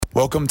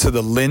Welcome to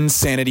the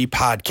LynnSanity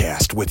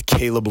podcast with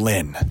Caleb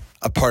Lynn,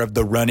 a part of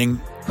the Running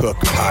Hook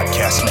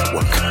Podcast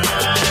Network.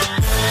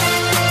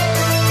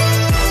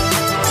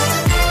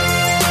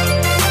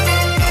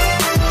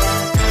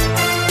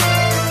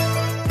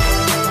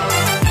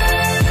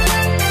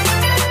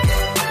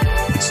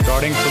 It's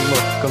starting to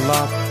look a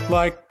lot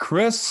like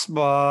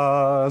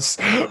Christmas.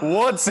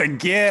 Once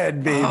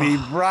again, baby.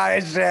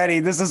 Bryce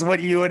Shadday, this is what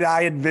you and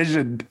I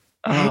envisioned.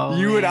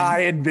 And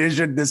I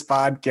envisioned this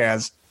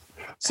podcast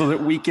so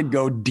that we can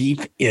go deep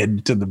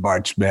into the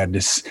March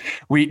Madness.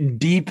 We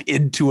deep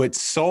into it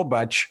so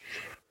much.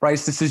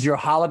 Bryce, this is your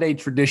holiday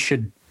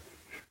tradition.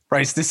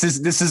 Bryce, this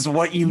is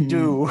what you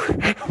do.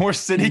 We're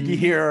sitting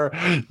here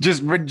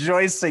just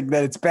rejoicing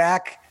that it's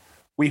back.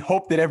 We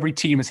hope that every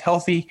team is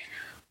healthy.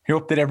 We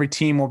hope that every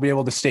team will be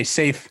able to stay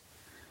safe.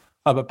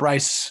 But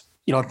Bryce,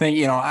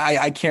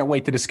 I can't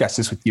wait to discuss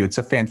this with you. It's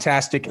a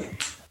fantastic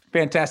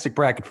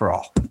bracket for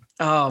all.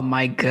 Oh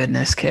my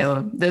goodness,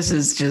 Caleb. This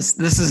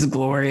is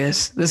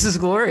glorious. This is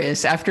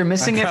glorious. After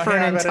missing it for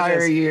an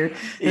entire year,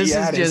 this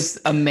is just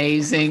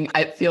amazing.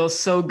 It feels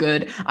so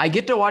good. I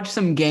get to watch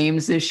some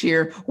games this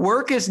year.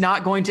 Work is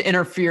not going to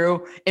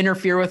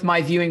interfere with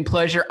my viewing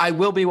pleasure. I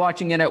will be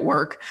watching it at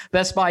work.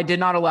 Best Buy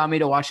did not allow me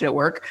to watch it at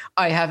work.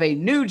 I have a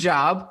new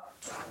job.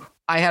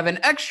 I have an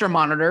extra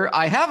monitor.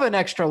 I have an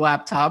extra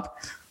laptop.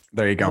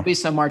 There you go. There'll be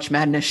some March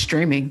Madness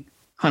streaming,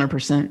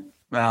 100%.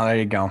 Well, there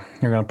you go.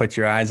 You're going to put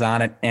your eyes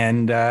on it.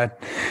 And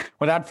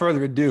without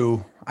further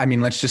ado,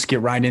 let's just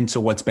get right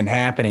into what's been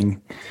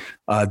happening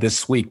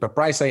this week. But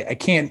Bryce, I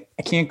can't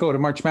go to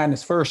March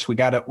Madness first. We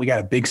got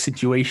a big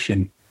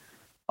situation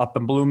up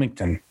in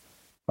Bloomington,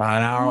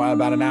 about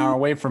an hour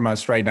away from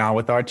us right now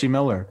with Archie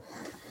Miller.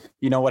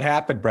 You know what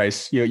happened,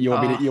 Bryce? You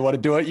want to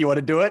do it? You want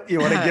to do it? You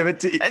want to give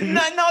it to?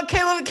 No,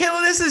 Caleb,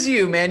 this is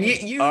you, man.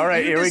 You all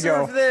right? Here we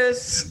go.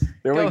 This.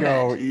 Here we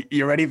go.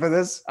 You ready for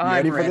this?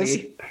 I'm ready.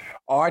 This?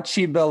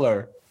 Archie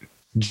Miller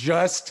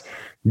just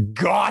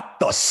got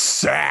the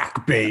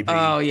sack, baby.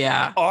 Oh,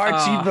 yeah.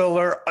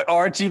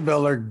 Archie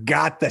Miller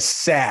got the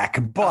sack.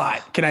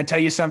 But can I tell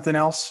you something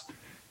else?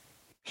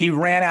 He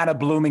ran out of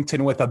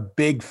Bloomington with a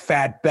big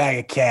fat bag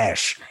of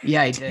cash.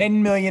 Yeah, he did.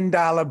 $10 million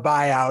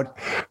buyout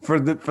for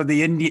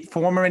the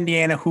former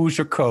Indiana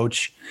Hoosier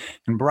coach.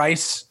 And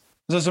Bryce,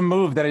 this is a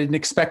move that I didn't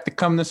expect to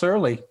come this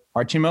early.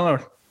 Archie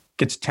Miller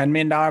gets a $10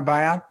 million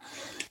buyout.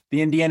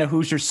 The Indiana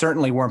Hoosiers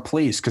certainly weren't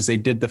pleased because they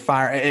did the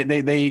fire.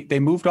 They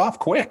moved off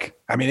quick.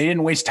 They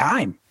didn't waste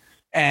time.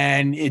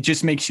 And it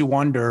just makes you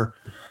wonder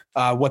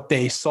what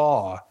they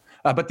saw.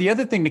 But the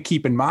other thing to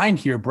keep in mind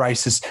here,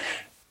 Bryce, is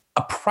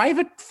a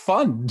private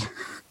fund,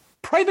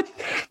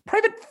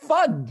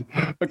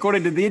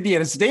 according to the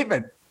Indiana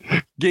statement,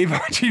 gave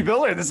Archie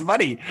Miller this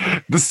money.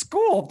 The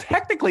school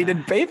technically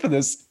didn't pay for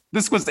this.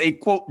 This was a,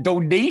 quote,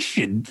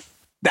 donation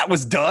that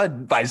was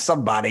done by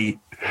somebody.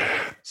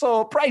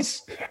 So,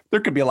 Bryce, there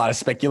could be a lot of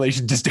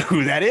speculation as to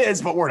who that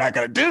is, but we're not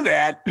going to do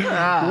that.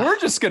 We're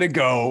just going to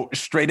go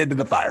straight into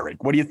the firing.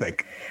 What do you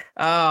think?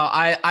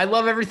 I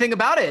love everything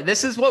about it.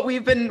 This is what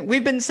we've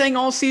been saying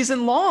all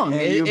season long.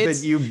 You've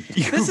been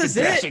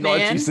bashing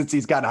Archie since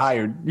he's got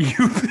hired.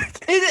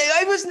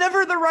 I was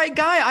never the right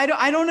guy.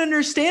 I don't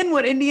understand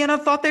what Indiana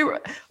thought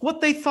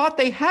they thought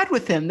they had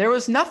with him. There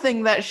was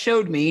nothing that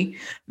showed me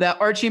that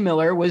Archie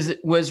Miller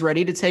was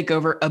ready to take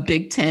over a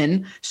Big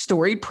Ten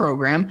storied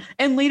program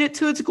and lead it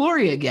to its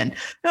glory again.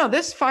 No,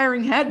 this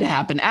firing had to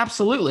happen.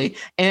 Absolutely.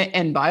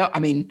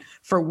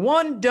 For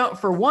one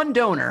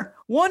donor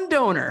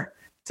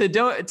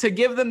to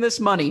give them this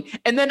money.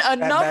 And then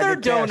another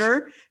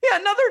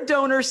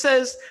donor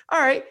says, all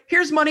right,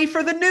 here's money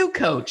for the new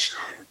coach.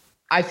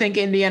 I think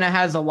Indiana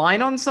has a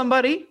line on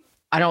somebody.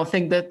 I don't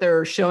think that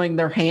they're showing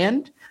their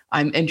hand.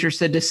 I'm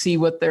interested to see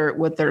what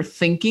they're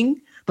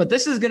thinking, but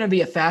this is going to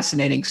be a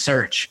fascinating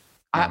search.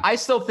 I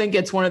still think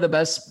it's one of the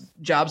best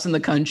jobs in the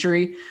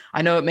country.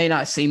 I know it may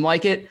not seem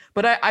like it,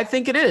 but I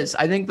think it is.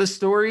 I think the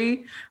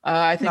story,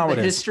 the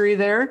history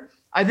there,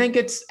 I think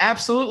it's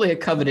absolutely a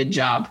coveted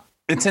job.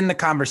 It's in the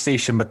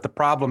conversation, but the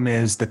problem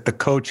is that the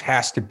coach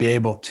has to be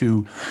able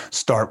to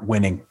start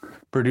winning.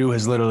 Purdue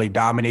has literally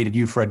dominated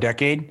you for a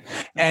decade.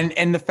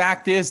 And the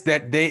fact is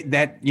that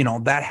that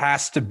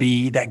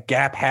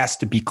gap has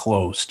to be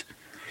closed.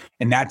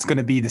 And that's going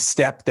to be the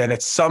step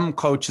that some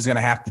coach is going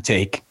to have to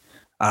take.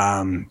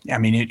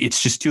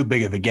 It's just too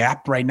big of a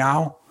gap right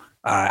now.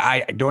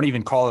 I don't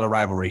even call it a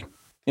rivalry.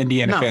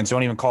 Indiana fans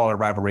don't even call it a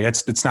rivalry.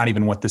 It's not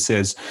even what this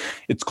is.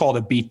 It's called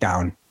a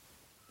beatdown.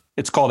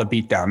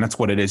 That's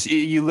what it is.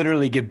 You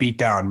literally get beat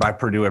down by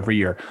Purdue every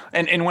year.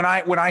 And when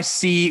I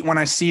see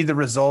the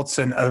results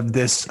of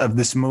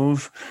this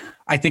move,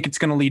 I think it's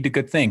going to lead to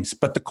good things.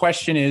 But the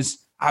question is,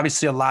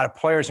 obviously, a lot of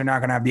players are not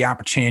going to have the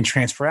opportunity to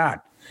transfer out.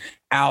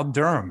 Al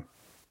Durham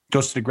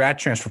goes to the grad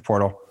transfer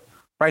portal.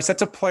 Bryce,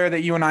 that's a player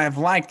that you and I have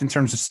liked in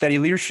terms of steady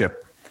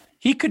leadership.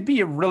 He could be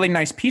a really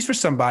nice piece for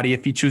somebody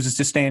if he chooses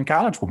to stay in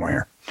college one more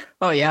year.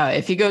 Oh, yeah.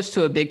 If he goes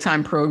to a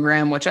big-time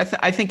program, which I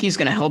think he's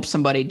going to help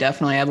somebody,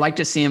 definitely. I'd like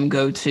to see him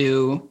go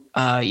to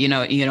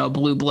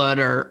blue blood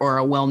or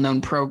a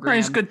well-known program.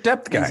 He's a good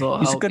depth guy.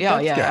 He's a good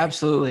depth guy.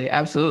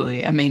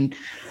 Absolutely. I mean,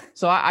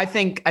 so I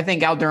think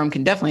Al Durham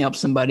can definitely help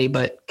somebody,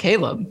 but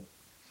Caleb,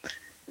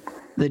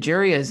 the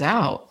jury is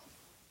out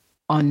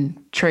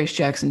on Trace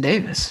Jackson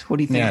Davis. What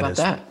do you think about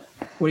that?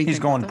 What do you He's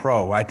think going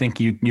pro. I think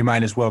you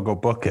might as well go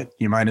book it.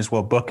 You might as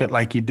well book it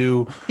like you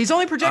do. He's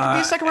only projected to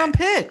be a second-round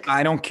pick.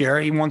 I don't care.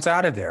 He wants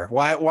out of there.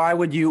 Why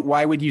would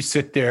you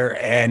sit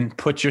there and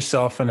put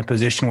yourself in a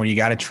position where you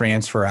got to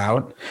transfer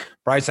out?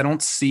 Bryce, I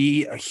don't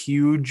see a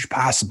huge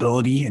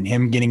possibility in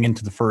him getting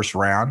into the first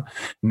round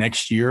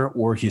next year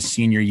or his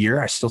senior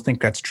year. I still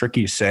think that's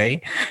tricky to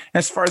say.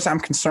 As far as I'm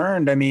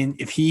concerned, I mean,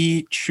 if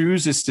he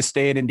chooses to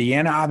stay at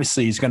Indiana,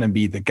 obviously he's going to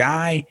be the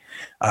guy.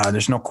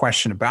 There's no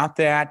question about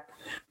that.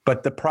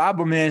 But the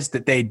problem is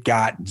that they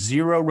got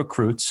 0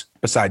 recruits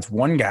besides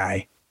one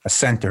guy, a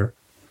center.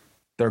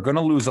 They're going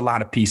to lose a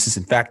lot of pieces.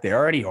 In fact, they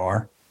already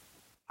are.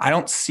 I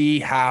don't see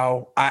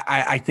how –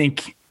 I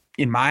think,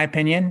 in my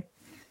opinion,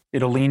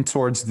 it'll lean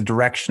towards the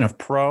direction of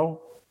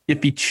pro.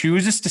 If he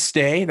chooses to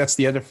stay, that's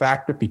the other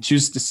factor. If he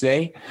chooses to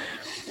stay,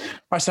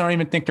 I don't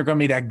even think they're going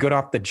to be that good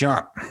off the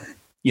jump.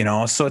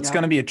 So it's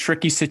going to be a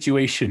tricky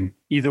situation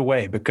either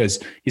way because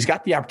he's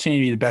got the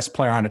opportunity to be the best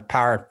player on a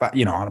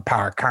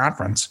power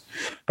conference.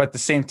 But at the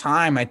same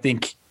time, I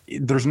think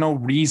there's no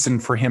reason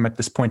for him at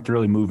this point to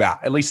really move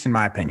out, at least in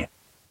my opinion.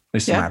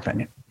 In my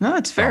opinion. No,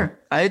 it's fair.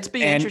 It's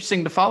be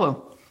interesting to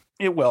follow.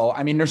 It will.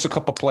 I mean, there's a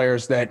couple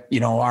players that,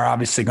 are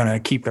obviously going to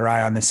keep their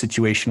eye on this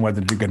situation, whether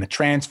they're going to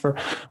transfer,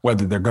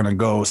 whether they're going to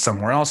go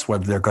somewhere else,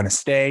 whether they're going to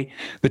stay.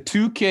 The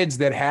 2 kids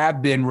that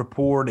have been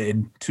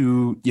reported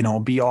to,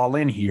 be all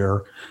in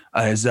here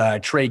is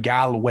Trey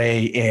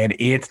Galloway and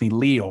Anthony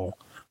Leal,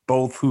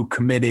 both who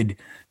committed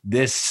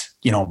this,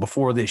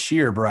 before this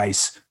year,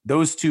 Bryce.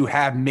 Those 2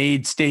 have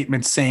made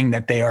statements saying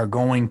that they are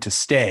going to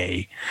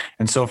stay.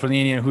 And so for the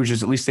Indiana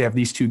Hoosiers, at least they have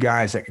these 2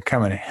 guys that can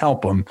come in and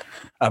help them.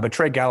 But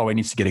Trey Galloway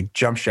needs to get a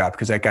jump shot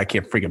because that guy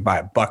can't freaking buy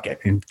a bucket.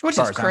 Which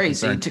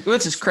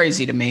is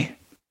crazy to me.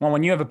 Well,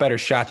 when you have a better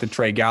shot than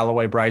Trey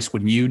Galloway, Bryce,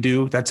 when you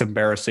do, that's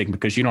embarrassing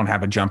because you don't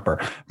have a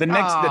jumper. The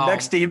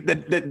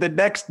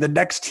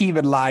next team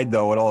in line,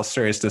 though, in all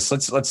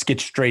seriousness, let's get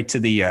straight to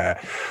the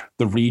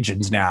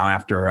regions now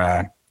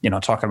after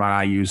talking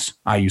about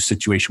IU's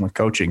situation with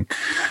coaching.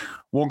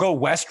 We'll go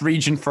West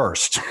Region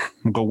first.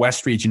 We'll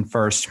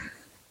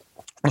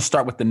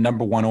start with the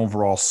number 1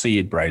 overall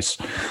seed, Bryce.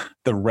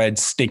 The red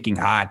stinking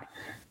hot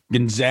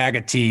Gonzaga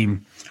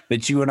team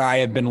that you and I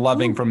have been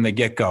loving from the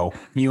get-go.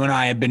 You and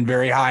I have been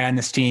very high on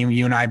this team.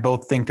 You and I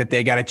both think that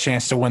they got a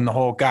chance to win the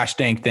whole gosh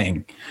dang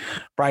thing.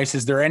 Bryce,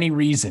 is there any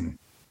reason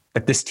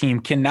that this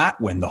team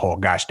cannot win the whole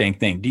gosh dang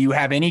thing? Do you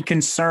have any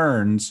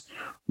concerns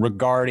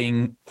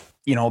regarding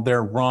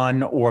their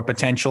run or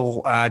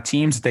potential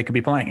teams that they could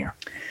be playing here?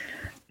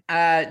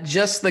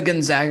 Just the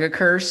Gonzaga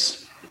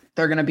curse.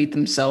 They're going to beat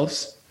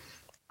themselves.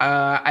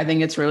 I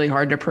think it's really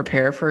hard to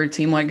prepare for a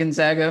team like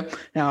Gonzaga.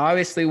 Now,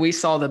 obviously, we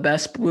saw the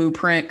best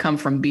blueprint come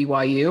from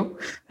BYU.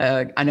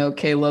 I know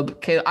Caleb,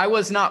 I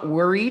was not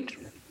worried,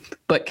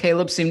 but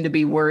Caleb seemed to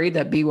be worried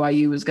that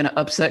BYU was going to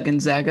upset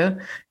Gonzaga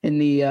in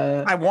the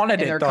I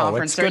wanted it, though.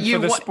 Conference. It's good for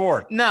the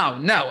sport.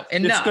 No.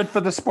 It's good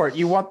for the sport.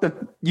 You want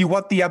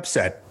the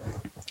upset.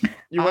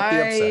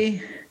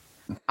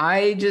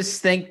 I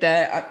just think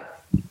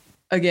that,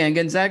 again,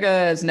 Gonzaga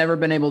has never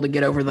been able to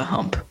get over the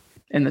hump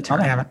in the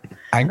tournament. I haven't.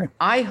 I agree.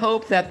 I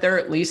hope that they're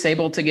at least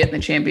able to get in the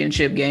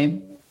championship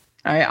game.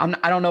 I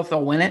don't know if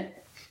they'll win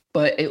it,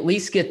 but at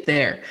least get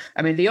there.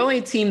 I mean, the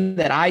only team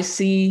that I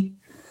see,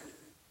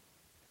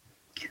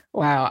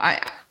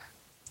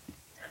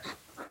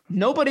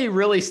 nobody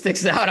really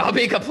sticks out. I'll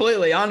be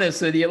completely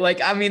honest with you.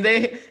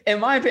 In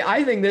my opinion,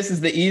 I think this is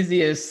the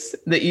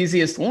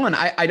easiest one.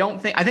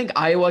 I think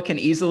Iowa can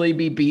easily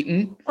be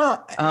beaten.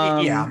 Well,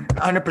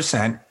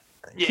 100%.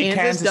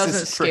 Kansas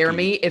doesn't scare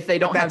me if they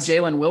don't have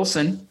Jalen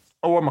Wilson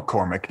or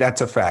McCormick.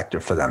 That's a factor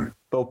for them.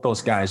 Both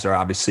those guys are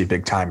obviously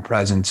big time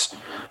presence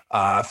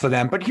for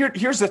them. But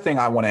here's the thing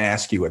I want to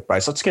ask you with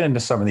Bryce. Let's get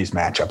into some of these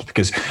matchups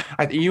because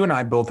you and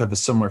I both have a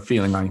similar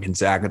feeling on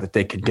Gonzaga that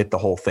they could get the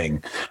whole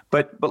thing.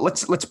 But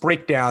let's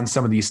break down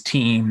some of these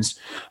teams.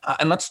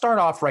 And let's start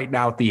off right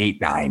now with the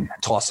 8-9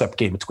 toss-up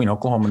game between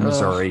Oklahoma and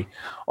Missouri.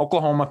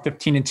 Oklahoma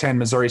 15-10,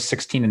 Missouri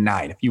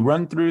 16-9. If you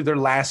run through their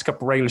last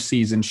couple regular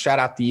seasons, shout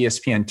out the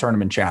ESPN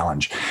Tournament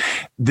Challenge.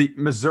 The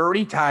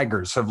Missouri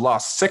Tigers have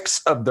lost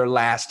 6 of their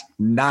last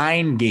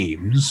 9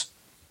 games.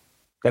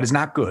 That is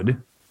not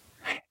good.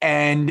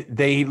 And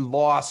they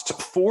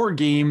lost 4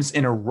 games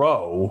in a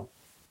row,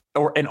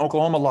 and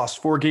Oklahoma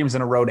lost 4 games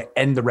in a row to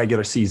end the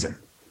regular season.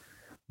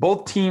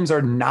 Both teams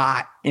are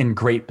not in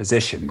great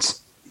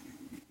positions.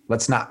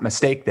 Let's not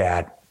mistake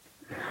that.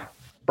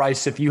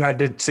 Bryce, if you had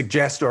to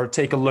suggest or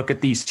take a look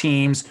at these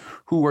teams,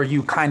 who are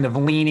you kind of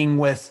leaning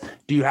with?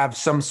 Do you have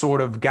some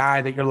sort of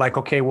guy that you're like,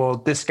 okay, well,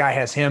 this guy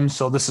has him,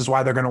 so this is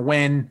why they're going to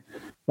win?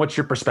 What's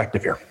your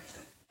perspective here?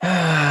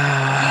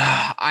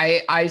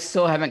 I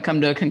still haven't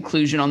come to a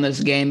conclusion on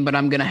this game, but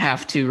I'm going to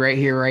have to right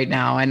here, right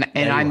now. And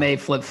I may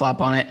flip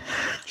flop on it.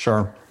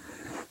 Sure.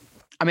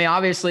 I mean,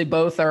 obviously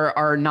both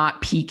are not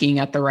peaking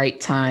at the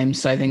right time.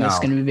 So I think this is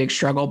going to be a big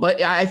struggle,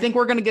 but I think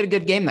we're going to get a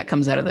good game that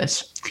comes out of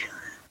this.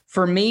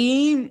 For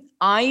me,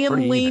 I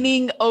am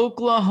leaning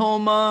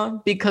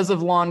Oklahoma because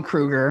of Lon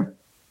Kruger.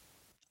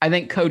 I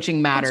think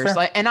coaching matters.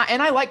 And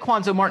I like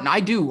Quanzo Martin.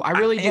 I do. I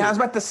really do. Yeah, I was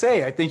about to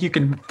say, I think you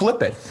can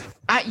flip it.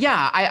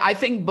 I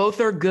think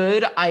both are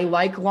good. I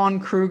like Lon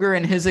Kruger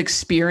and his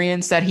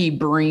experience that he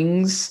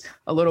brings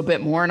a little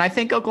bit more. And I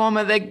think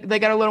Oklahoma, they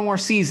got a little more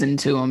season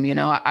to them. You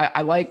know,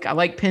 I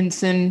like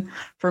Pinson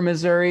for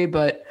Missouri,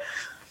 but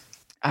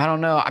I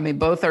don't know. I mean,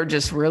 both are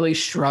just really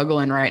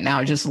struggling right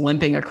now, just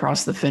limping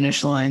across the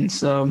finish line.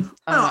 So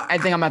I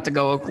think I'm about to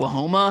go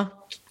Oklahoma.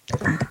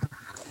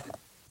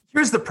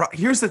 Here's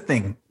the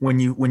thing when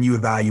you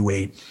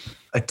evaluate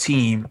a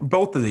team,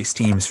 both of these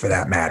teams for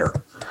that matter,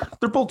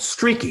 they're both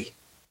streaky,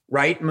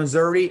 right?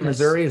 Missouri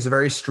is a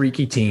very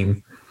streaky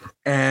team,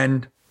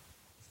 and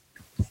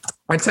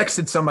I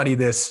texted somebody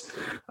this,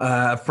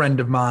 a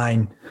friend of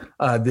mine,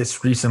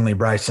 this recently,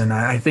 Bryson.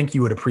 I think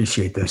you would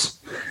appreciate this.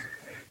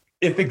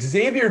 If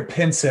Xavier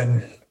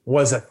Pinson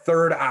was a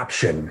third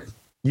option,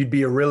 you'd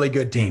be a really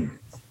good team.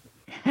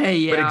 Hey,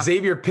 yeah. But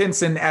Xavier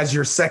Pinson as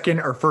your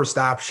second or first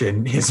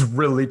option is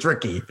really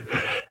tricky.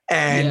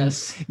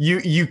 And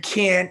you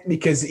can't,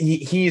 because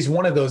he's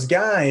one of those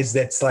guys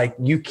that's like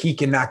he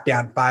can knock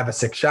down 5 or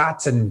 6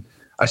 shots in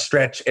a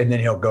stretch, and then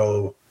he'll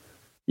go,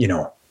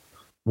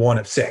 1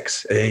 of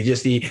 6.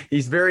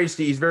 He's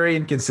very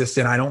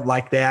inconsistent. I don't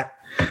like that.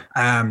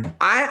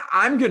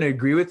 I'm going to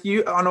agree with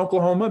you on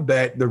Oklahoma,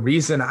 but the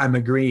reason I'm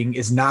agreeing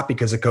is not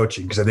because of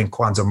coaching, because I think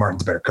Quanzo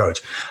Martin's a better coach.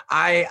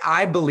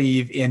 I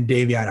believe in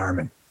Davion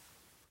Armin.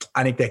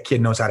 I think that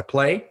kid knows how to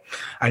play.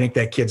 I think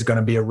that kid's going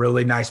to be a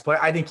really nice player.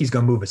 I think he's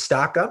going to move his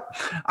stock up.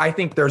 I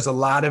think there's a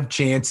lot of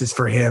chances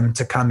for him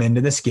to come into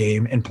this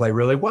game and play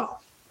really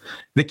well.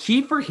 The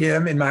key for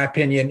him, in my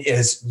opinion,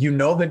 is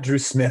that Drew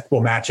Smith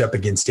will match up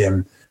against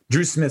him.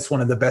 Drew Smith's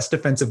one of the best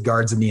defensive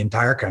guards in the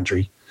entire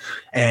country.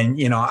 And,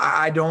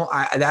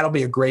 that'll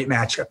be a great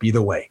matchup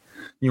either way.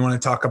 You want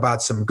to talk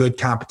about some good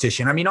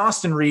competition. I mean,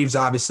 Austin Reeves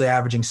obviously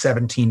averaging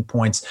 17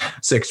 points,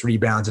 6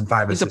 rebounds, and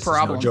 5 assists. He's a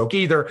problem. No joke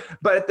either.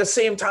 But at the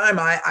same time,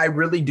 I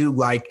really do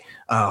like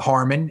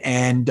Harmon,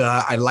 and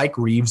I like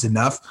Reeves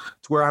enough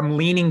to where I'm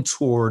leaning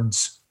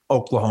towards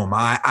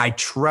Oklahoma. I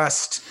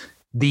trust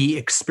the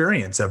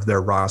experience of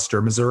their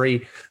roster.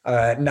 Missouri,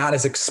 not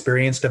as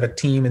experienced of a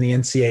team in the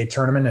NCAA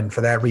tournament, and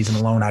for that reason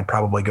alone, I'd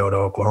probably go to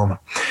Oklahoma.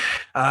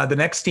 The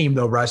next team,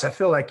 though, Bryce, I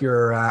feel like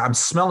I'm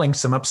smelling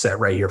some upset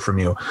right here from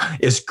you,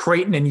 is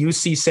Creighton and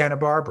UC Santa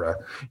Barbara.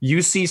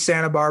 UC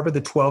Santa Barbara,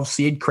 the 12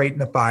 seed, Creighton,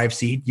 the 5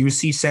 seed.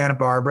 UC Santa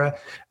Barbara,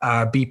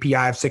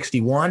 BPI of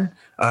 61.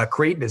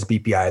 Creighton is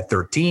BPI of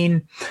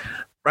 13.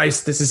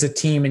 Bryce, this is a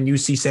team in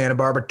UC Santa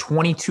Barbara,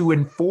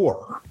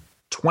 22-4.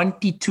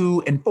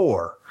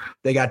 22-4.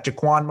 They got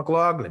Jaquan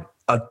McLaughlin,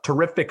 a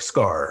terrific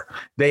scorer.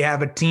 They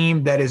have a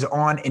team that is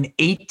on an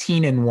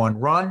 18-1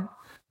 run.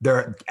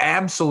 They're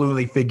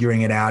absolutely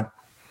figuring it out.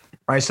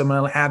 All right, so I'm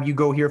going to have you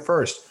go here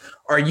first.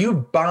 Are you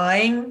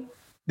buying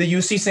the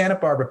UC Santa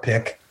Barbara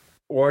pick,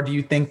 or do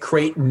you think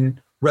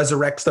Creighton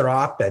resurrects their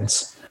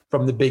offense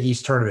from the Big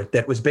East tournament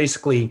that was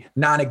basically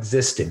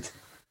non-existent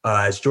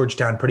as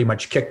Georgetown pretty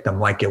much kicked them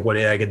like it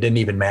didn't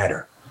even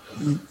matter?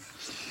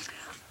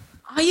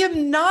 I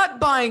am not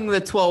buying the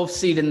 12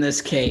 seed in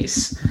this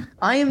case.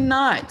 I am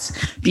not,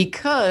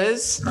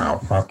 because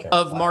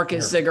of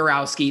Marcus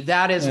Zagorowski.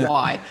 That is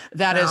why.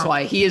 That is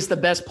why. He is the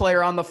best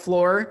player on the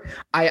floor.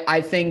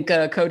 I think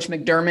Coach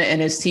McDermott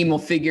and his team will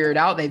figure it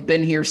out. They've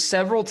been here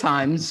several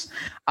times.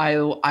 I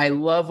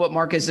love what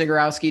Marcus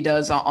Zagorowski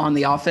does on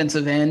the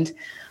offensive end.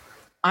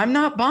 I'm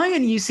not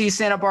buying UC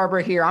Santa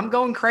Barbara here. I'm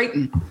going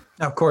Creighton.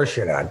 Of course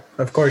you're not.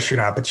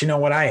 But you know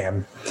what I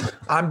am?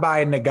 I'm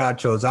buying the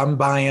Gauchos. I'm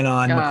buying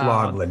on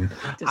McLaughlin.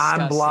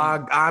 I'm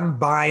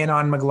buying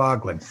on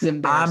McLaughlin.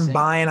 I'm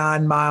buying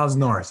on Miles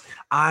Norris.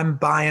 I'm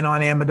buying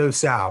on Amadou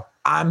Sow.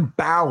 I'm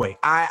bowing.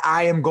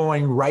 I am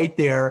going right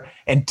there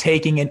and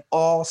taking it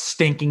all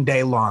stinking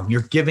day long.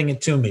 You're giving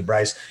it to me,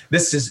 Bryce.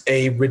 This is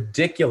a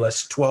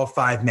ridiculous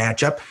 12-5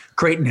 matchup.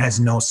 Creighton has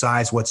no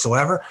size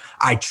whatsoever.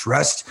 I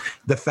trust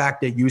the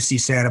fact that UC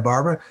Santa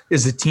Barbara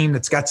is a team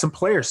that's got some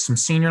players, some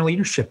senior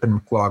leadership in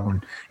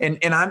McLaughlin. And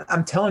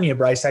I'm telling you,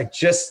 Bryce, I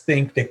just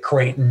think that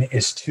Creighton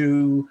is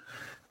too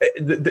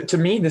to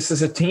me, this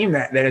is a team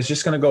that is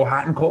just going to go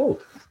hot and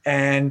cold.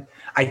 And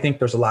I think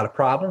there's a lot of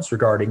problems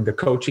regarding the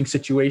coaching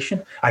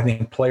situation. I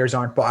think players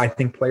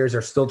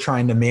are still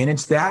trying to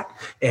manage that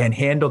and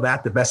handle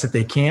that the best that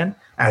they can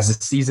as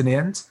the season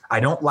ends.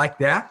 I don't like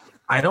that.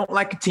 I don't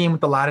like a team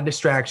with a lot of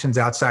distractions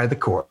outside of the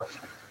court.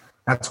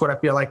 That's what I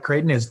feel like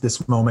Creighton is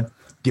this moment.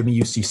 Give me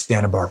UC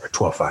Santa Barbara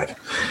 12-5.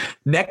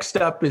 Next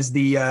up is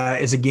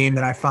a game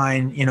that I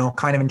find,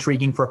 kind of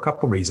intriguing for a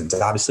couple reasons.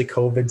 Obviously,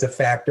 COVID's a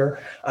factor,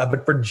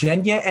 but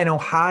Virginia and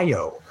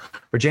Ohio.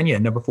 Virginia,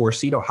 number 4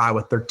 seed, Ohio,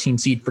 a 13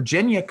 seed.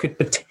 Virginia could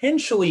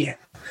potentially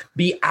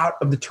be out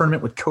of the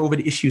tournament with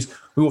COVID issues.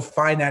 We will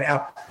find that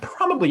out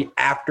probably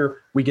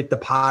after we get the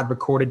pod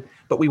recorded,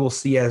 but we will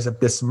see as of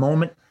this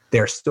moment.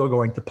 They're still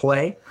going to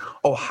play.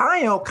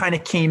 Ohio kind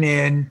of came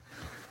in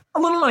a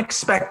little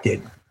unexpected.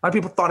 A lot of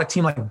people thought a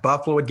team like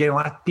Buffalo would get in. A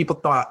lot of people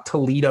thought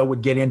Toledo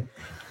would get in.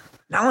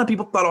 Not a lot of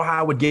people thought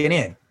Ohio would get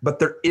in. But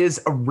there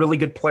is a really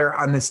good player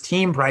on this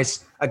team,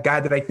 Bryce, a guy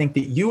that I think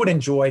that you would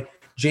enjoy,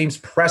 James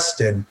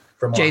Preston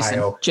from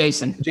Ohio.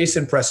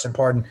 Jason Preston,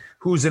 pardon,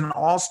 who's an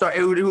all-star,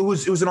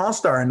 who's an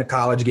all-star in the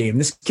college game.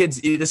 This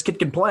kid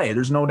can play.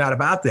 There's no doubt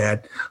about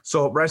that.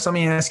 So, Bryce, let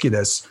me ask you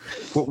this.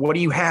 What do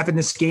you have in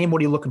this game? What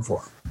are you looking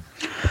for?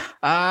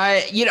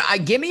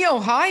 Give me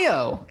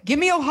Ohio. Give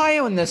me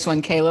Ohio in this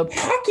one, Caleb.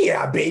 Heck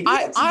yeah, baby.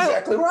 That's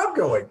exactly where I'm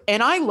going.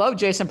 And I love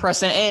Jason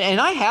Preston, and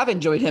I have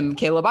enjoyed him,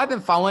 Caleb. I've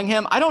been following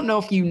him. I don't know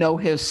if you know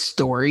his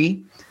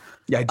story.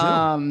 Yeah,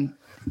 I do.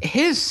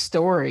 His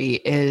story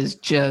is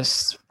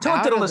just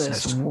out of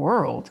this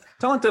world.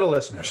 Tell it to the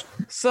listeners.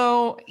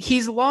 So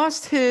he's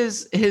lost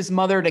his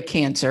mother to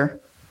cancer.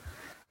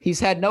 He's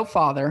had no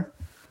father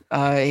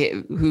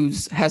who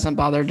hasn't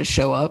bothered to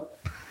show up.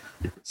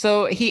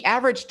 So he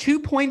averaged 2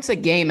 points a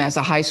game as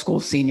a high school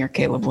senior,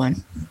 Caleb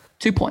Lynn.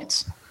 2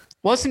 points.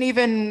 Wasn't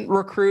even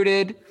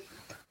recruited.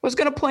 Was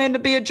going to plan to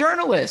be a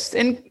journalist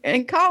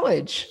in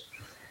college.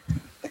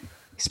 He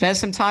spent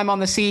some time on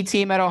the C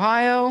team at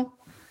Ohio.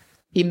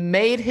 He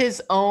made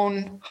his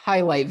own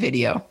highlight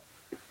video.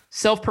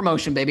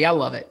 Self-promotion, baby. I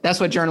love it. That's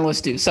what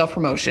journalists do,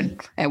 self-promotion.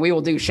 And we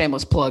will do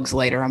shameless plugs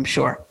later, I'm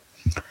sure.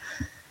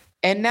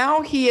 And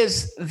now he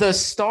is the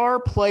star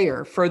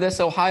player for this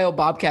Ohio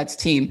Bobcats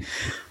team.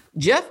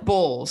 Jeff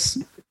Bowles,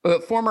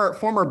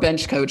 former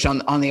bench coach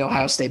on the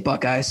Ohio State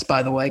Buckeyes,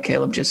 by the way,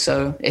 Caleb, just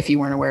so if you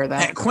weren't aware of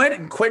that.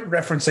 Quit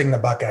referencing the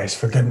Buckeyes,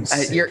 for goodness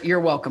sake. You're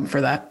welcome for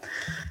that.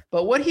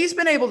 But what he's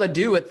been able to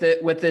do with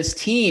this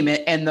team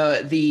and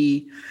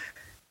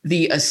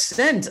the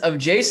ascent of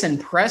Jason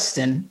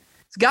Preston,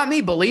 it's got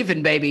me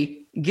believing, baby.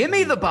 Give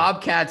me the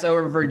Bobcats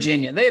over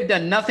Virginia. They have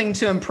done nothing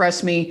to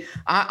impress me.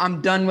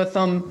 I'm done with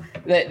them.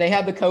 They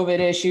have the COVID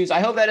issues. I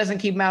hope that doesn't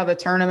keep them out of the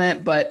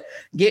tournament, but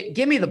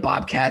give me the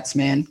Bobcats,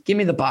 man. Give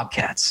me the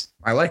Bobcats.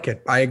 I like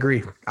it. I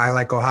agree. I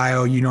like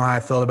Ohio. You know how I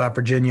felt about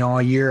Virginia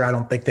all year. I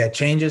don't think that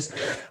changes.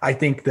 I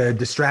think the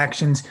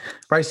distractions.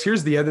 Bryce,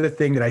 here's the other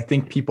thing that I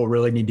think people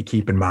really need to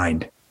keep in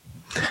mind.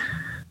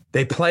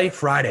 They play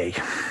Friday.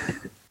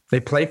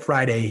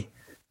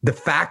 The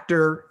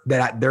factor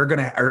that they're going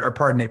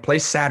to, they play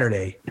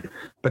Saturday,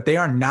 but they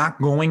are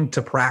not going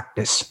to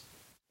practice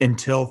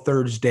until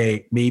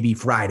Thursday, maybe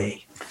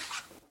Friday.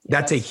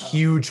 That's a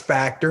huge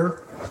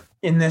factor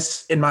in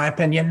this, in my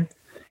opinion.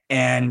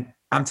 And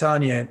I'm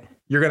telling you,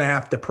 you're going to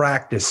have to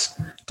practice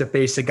to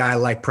face a guy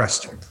like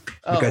Preston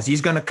because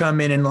he's going to come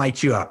in and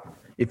light you up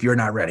if you're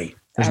not ready.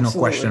 There's no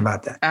question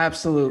about that.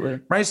 Absolutely.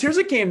 Bryce, here's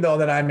a game, though,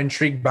 that I'm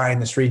intrigued by in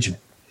this region.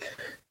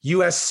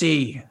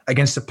 USC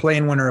against the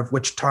play-in winner of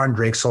Wichita and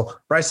Drexel.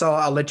 Bryce,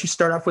 I'll let you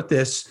start off with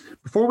this.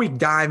 Before we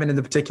dive into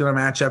the particular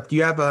matchup, do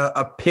you have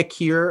a pick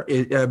here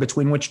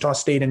between Wichita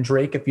State and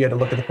Drake if you had to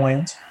look at the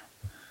plans?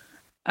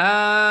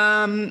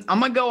 I'm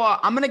gonna go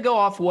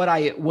off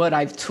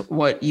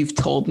what you've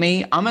told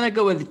me. I'm gonna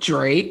go with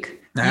Drake.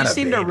 You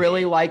seem to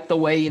really like the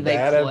way they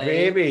play.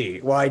 Baby.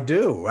 Well, I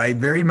do. I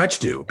very much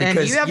do. Because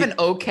and you have an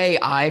okay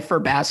eye for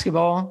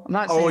basketball. I'm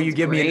not saying you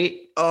give great.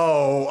 Me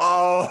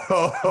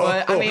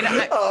But I mean,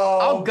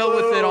 I'll go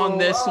with it on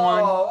this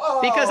one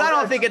because I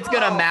don't think it's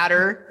gonna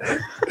matter.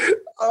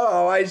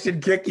 I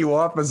should kick you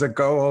off as a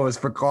co-host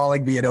for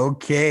calling me an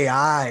okay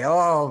eye.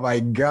 Oh my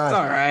God!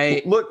 All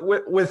right. Look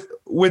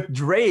with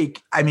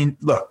Drake. I mean,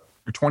 look,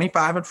 you're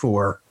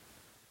 25-4,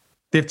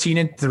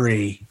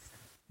 15-3.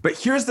 But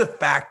here's the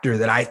factor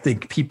that I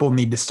think people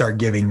need to start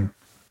giving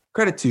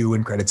credit to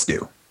when credit's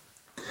due.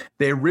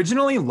 They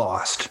originally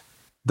lost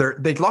their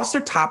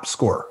top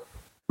scorer,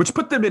 which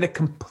put them in a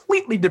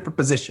completely different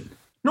position.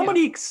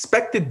 Nobody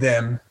expected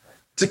them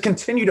to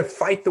continue to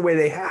fight the way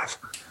they have.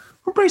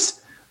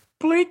 Bryce,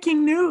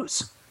 breaking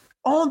news.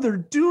 All they're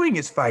doing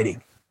is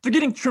fighting. They're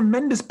getting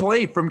tremendous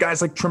play from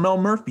guys like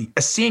Tremel Murphy,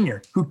 a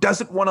senior who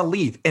doesn't want to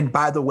leave. And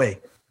by the way,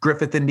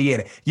 Griffith,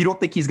 Indiana, you don't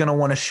think he's going to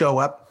want to show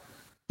up?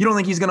 You don't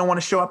think he's going to want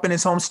to show up in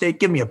his home state?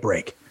 Give me a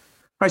break.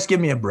 Bryce, give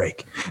me a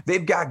break.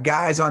 They've got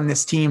guys on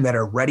this team that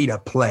are ready to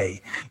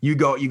play. You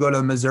go to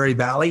the Missouri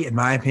Valley, in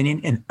my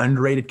opinion, an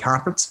underrated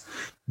conference.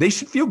 They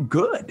should feel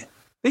good.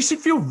 They should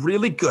feel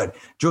really good.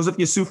 Joseph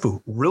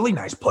Yusufu, really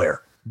nice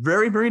player.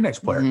 Very, very nice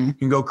player. Mm-hmm. He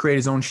can go create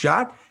his own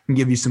shot and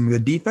give you some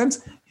good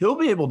defense. He'll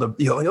be able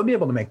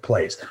to make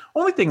plays.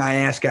 Only thing I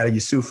ask out of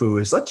Yusufu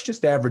is let's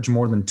just average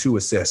more than 2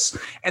 assists.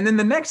 And then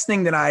the next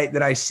thing that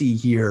I see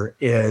here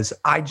is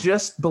I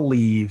just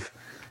believe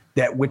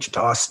that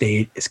Wichita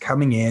State is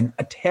coming in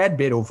a tad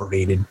bit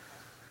overrated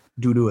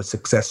due to a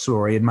success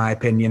story, in my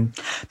opinion.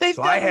 They've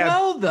done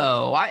well,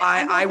 though.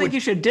 I don't think you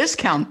should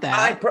discount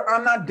that.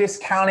 I'm not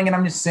discounting it.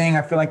 I'm just saying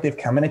I feel like they've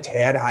come in a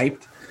tad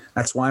hyped.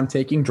 That's why I'm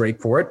taking Drake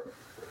for it.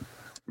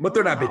 But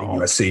they're not beating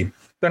USC.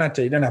 They're not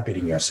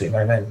beating USC.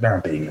 They're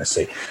not beating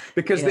USC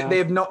because they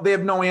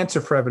have no answer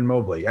for Evan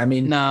Mobley. I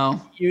mean,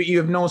 no, you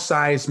have no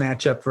size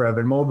matchup for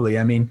Evan Mobley.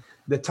 I mean,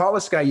 the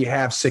tallest guy you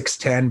have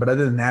 6'10", but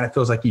other than that, it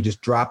feels like you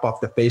just drop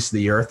off the face of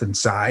the earth in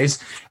size.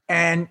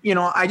 And,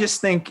 I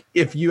just think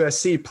if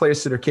USC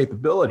plays to their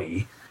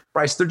capability,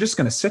 Bryce, they're just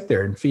going to sit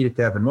there and feed it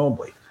to Evan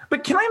Mobley.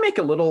 But can I make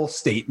a little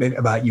statement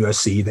about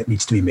USC that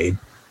needs to be made?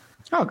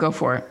 Oh, go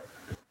for it.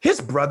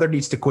 His brother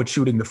needs to quit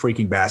shooting the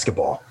freaking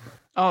basketball.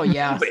 Oh,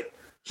 yeah.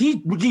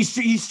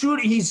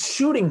 He's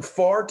shooting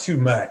far too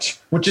much,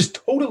 which is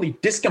totally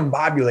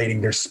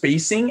discombobulating their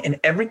spacing and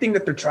everything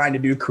that they're trying to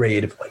do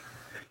creatively.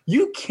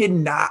 You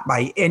cannot,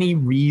 by any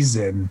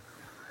reason,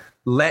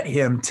 let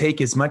him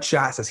take as much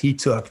shots as he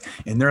took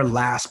in their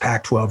last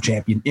Pac-12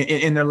 champion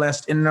in their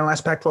last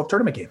Pac-12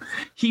 tournament game.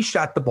 He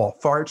shot the ball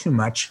far too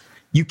much.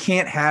 You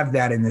can't have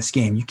that in this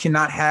game. You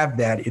cannot have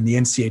that in the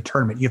NCAA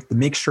tournament. You have to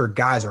make sure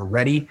guys are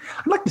ready.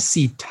 I'd like to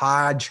see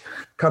Taji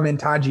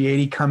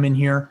 80 come in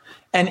here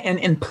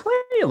and play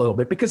a little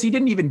bit, because he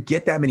didn't even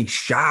get that many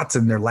shots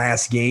in their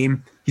last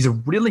game. He's a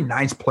really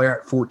nice player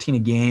at 14 a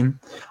game.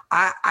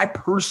 I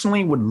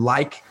personally would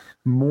like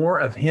more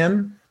of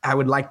him. I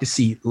would like to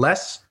see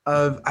less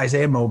of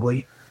Isaiah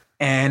Mobley.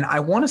 And I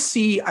want to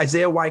see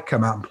Isaiah White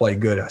come out and play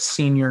good, a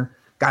senior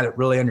guy that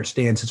really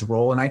understands his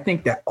role. And I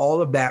think that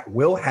all of that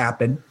will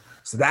happen.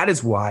 So that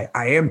is why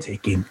I am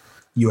taking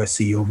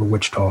USC over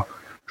Wichita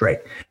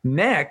Drake.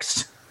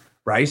 Next,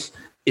 Bryce,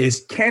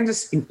 is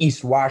Kansas and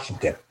East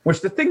Washington,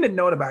 which the thing to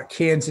note about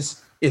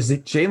Kansas is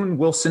that Jalen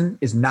Wilson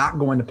is not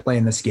going to play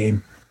in this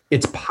game.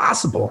 It's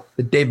possible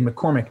that David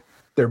McCormick,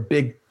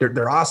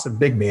 their awesome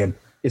big man,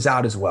 is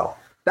out as well.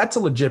 That's a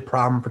legit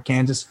problem for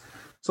Kansas.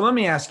 So let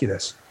me ask you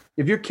this.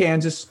 If you're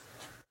Kansas,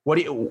 what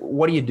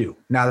do you do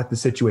now that the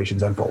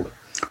situation's unfolded?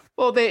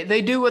 Well,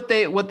 they do what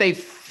they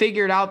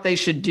figured out they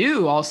should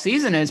do all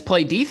season, is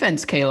play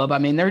defense, Caleb. I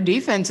mean, their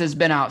defense has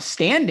been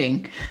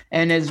outstanding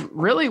and is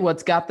really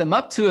what's got them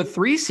up to a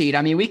 3 seed.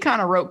 I mean, we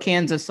kind of wrote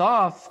Kansas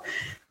off,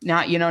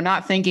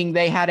 not thinking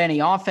they had any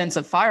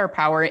offensive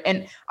firepower.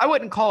 And I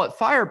wouldn't call it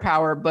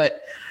firepower,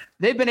 but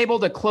they've been able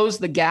to close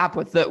the gap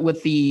with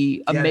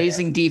the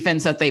amazing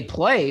defense that they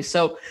play.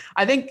 So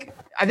I think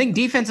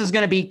defense is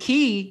going to be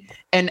key,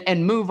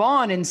 and move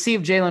on and see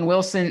if Jalen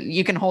Wilson,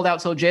 you can hold out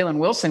till Jalen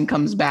Wilson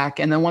comes back.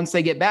 And then once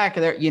they get back,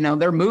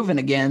 they're moving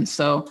again.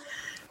 So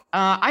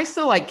I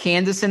still like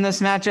Kansas in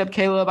this matchup,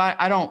 Caleb.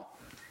 I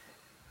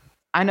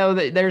know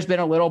that there's been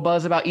a little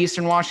buzz about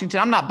Eastern Washington.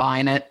 I'm not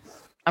buying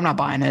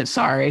it.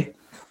 Sorry.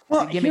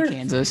 Well, give me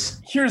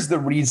Kansas. Here's the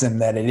reason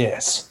that it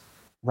is,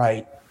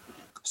 right?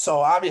 So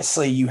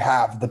obviously you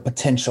have the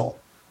potential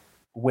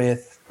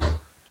with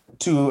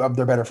 2 of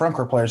their better front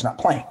court players not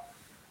playing.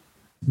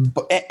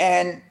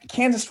 And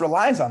Kansas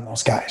relies on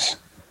those guys,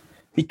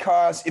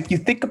 because if you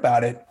think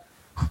about it,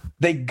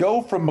 they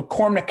go from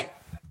McCormick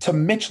to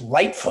Mitch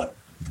Lightfoot,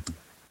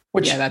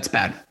 which that's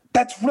bad.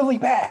 That's really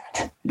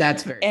bad.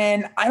 That's very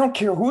And I don't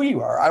care who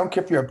you are. I don't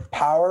care if you're a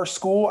power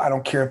school. I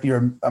don't care if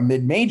you're a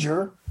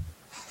mid-major.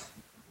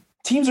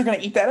 Teams are going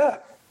to eat that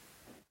up.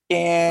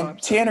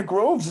 And Tanner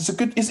Groves is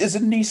a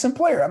decent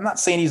player. I'm not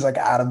saying he's like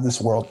out of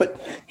this world, but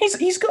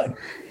he's good.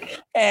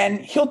 And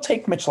he'll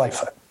take Mitch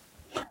Lightfoot.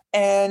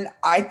 And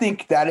I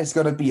think that is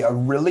going to be a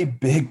really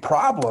big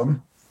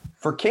problem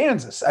for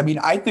Kansas. I mean,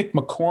 I think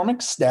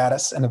McCormick's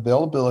status and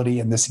availability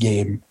in this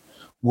game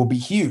will be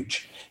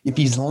huge. If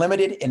he's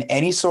limited in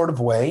any sort of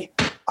way,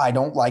 I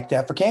don't like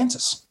that for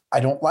Kansas. I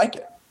don't like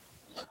it.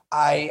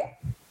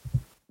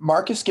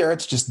 Marcus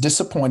Garrett's just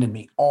disappointed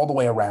me all the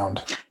way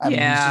around.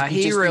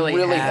 He really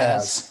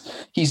has.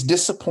 He's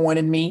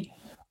disappointed me.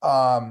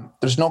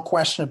 There's no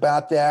question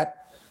about that.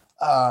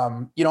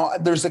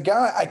 There's a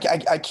guy,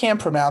 I can't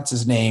pronounce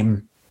his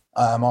name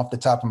off the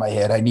top of my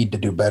head. I need to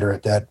do better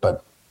at that,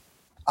 but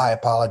I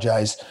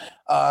apologize.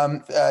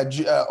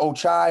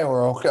 Ochai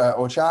or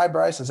Ochai,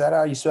 Bryce, is that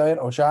how you say it?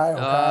 Ochai?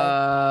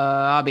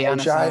 I'll be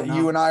honest. Ochai,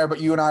 you and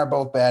I are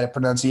both bad at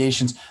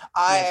pronunciations.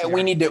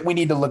 We need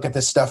to look at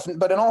this stuff.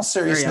 But in all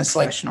seriousness,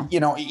 it's not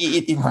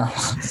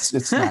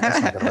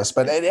good list,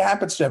 but it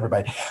happens to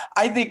everybody.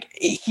 I think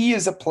he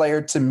is a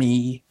player to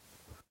me.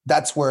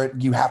 That's where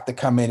you have to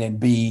come in and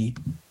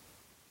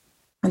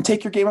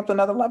take your game up to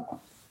another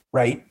level,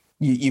 right?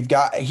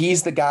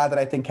 He's the guy that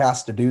I think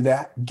has to do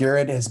that.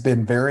 Garrett has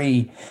been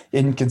very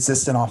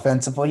inconsistent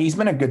offensively. He's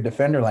been a good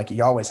defender like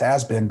he always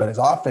has been, but his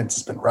offense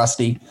has been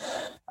rusty.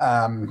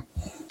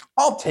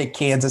 I'll take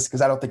Kansas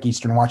because I don't think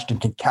Eastern Washington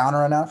can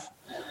counter enough.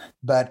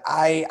 But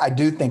I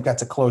do think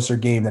that's a closer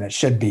game than it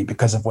should be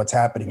because of what's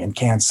happening in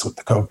Kansas with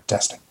the COVID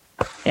testing.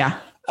 Yeah.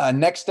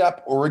 Next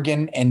up,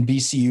 Oregon and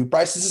VCU.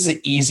 Bryce, this is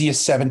the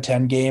easiest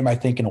 7-10 game, I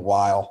think, in a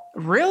while.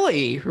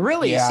 Really?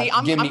 Yeah, see,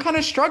 I'm kind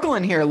of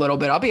struggling here a little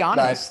bit. I'll be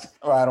honest.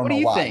 I don't know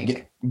why.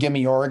 Think? Give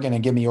me Oregon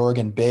and give me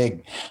Oregon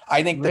big.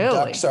 I think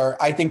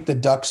the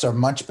Ducks are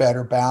much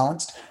better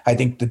balanced. I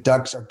think the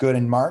Ducks are good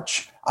in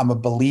March. I'm a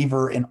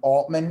believer in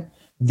Altman.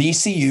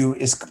 VCU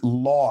is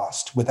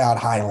lost without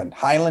Highland.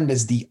 Highland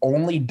is the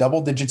only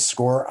double-digit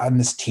scorer on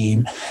this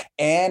team.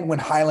 And when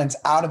Highland's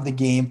out of the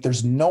game,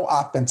 there's no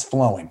offense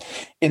flowing.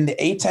 In the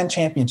A-10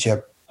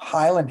 championship,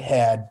 Highland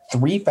had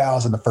 3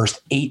 fouls in the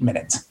first 8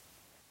 minutes.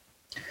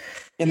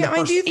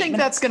 Do you think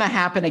that's going to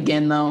happen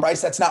again, though?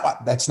 Bryce, that's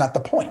not the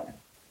point.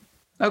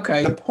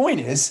 Okay. The point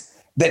is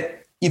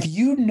that if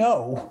you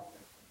know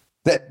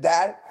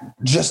that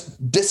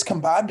just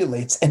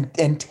discombobulates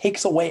and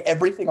takes away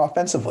everything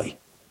offensively,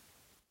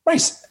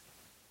 Bryce,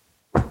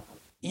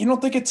 you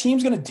don't think a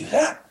team's going to do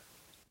that?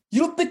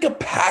 You don't think a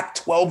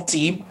Pac-12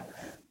 team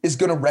is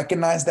going to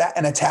recognize that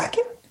and attack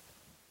it?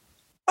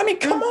 I mean,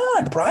 come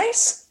on,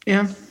 Bryce.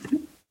 Yeah.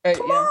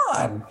 Come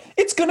on.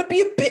 It's going to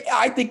be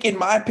I think, in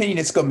my opinion,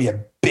 it's going to be a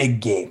big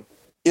game.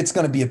 It's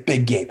going to be a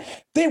big game.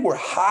 They were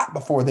hot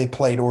before they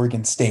played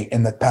Oregon State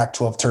in the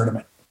Pac-12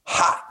 tournament.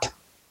 Hot.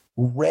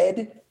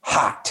 Red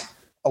hot.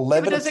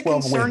 11 does of 12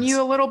 wins. Does it concern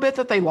you a little bit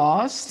that they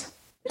lost?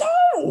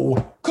 No,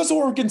 because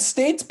Oregon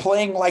State's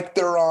playing like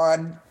they're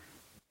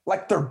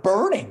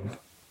burning.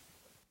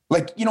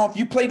 Like, if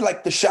you played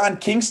like the Sean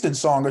Kingston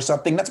song or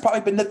something, that's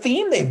probably been the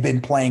theme they've been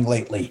playing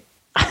lately.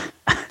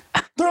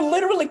 They're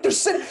literally they're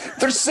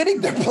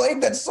sitting there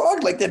playing that song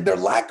like in their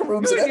locker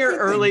rooms. Doing your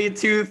early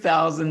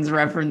 2000s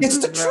references.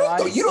 It's the truth,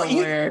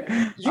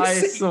 though. I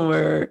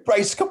swear.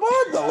 Bryce, come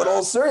on, though. In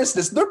all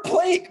seriousness, they're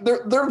playing.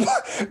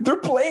 They're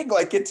playing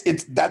like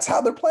it's. That's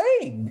how they're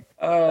playing.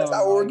 That's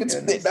how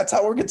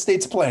Oregon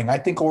State's playing. I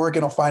think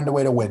Oregon will find a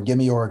way to win. Give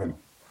me Oregon.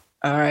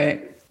 All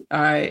right.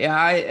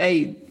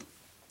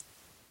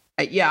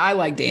 Yeah, I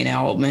like Dana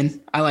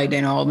Altman. I like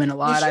Dana Altman a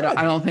lot. I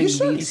don't think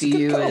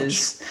VCU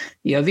is.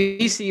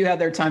 VCU had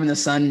their time in the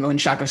sun when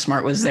Shaka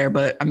Smart was there,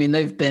 but I mean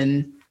they've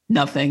been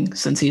nothing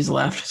since he's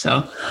left.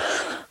 So.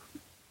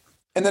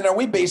 And then are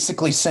we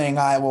basically saying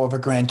Iowa over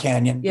Grand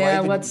Canyon?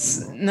 Yeah,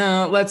 let's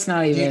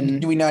not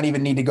even. Do we not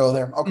even need to go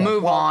there? Okay,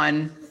 move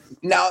on.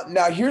 Now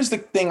here's the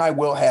thing I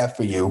will have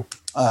for you,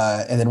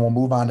 and then we'll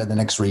move on to the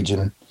next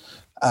region.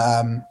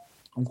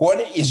 What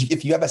is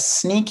if you have a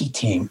sneaky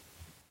team?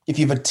 If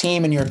you have a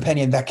team, in your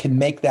opinion, that can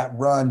make that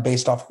run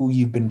based off who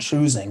you've been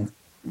choosing,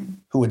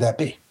 who would that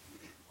be?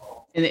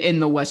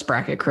 In the West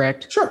bracket,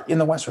 correct? Sure, in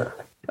the West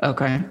bracket.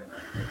 Okay.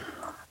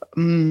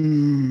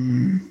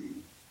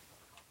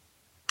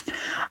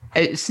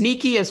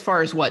 Sneaky as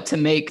far as what to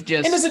make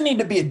just. It doesn't need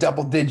to be a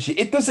double digit.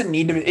 It doesn't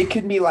need to be. It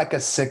can be like a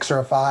 6 or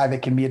a 5.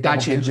 It can be a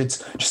double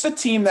digits. Just a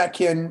team that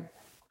can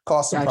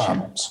cause some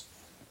problems.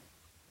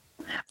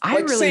 I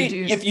really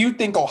do. If you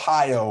think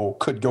Ohio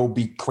could go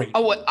beat Creighton.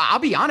 Oh, I'll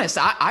be honest.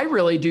 I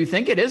really do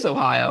think it is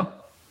Ohio.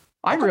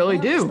 I really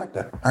do.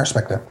 I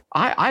respect that.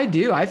 I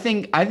do. I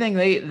think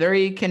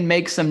they can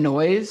make some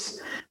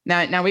noise.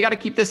 Now we got to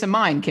keep this in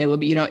mind,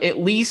 Caleb. At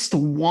least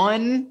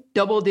one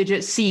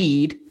double-digit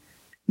seed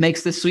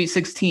makes the Sweet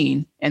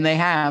 16, and they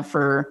have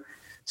for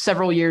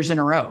several years in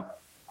a row.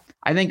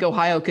 I think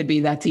Ohio could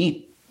be that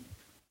team.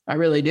 I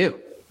really do.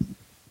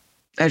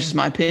 That's just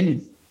my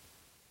opinion.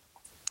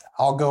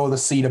 I'll go the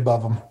seed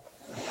above them.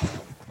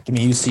 Give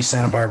me UC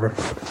Santa Barbara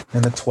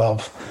in the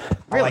 12.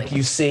 Really? I like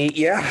UC.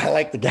 Yeah, I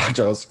like the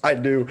Gauchos. I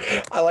do.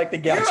 I like the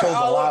Gauchos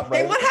a lot, bro.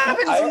 Hey, what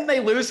happens when they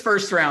lose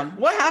first round?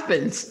 What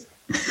happens?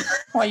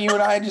 Well, you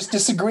and I just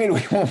disagreed. We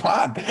move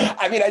on.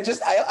 I mean, I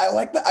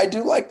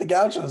do like the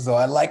Gauchos, though.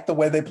 I like the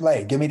way they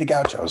play. Give me the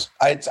Gauchos.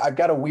 I've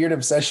got a weird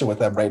obsession with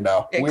them right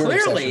now.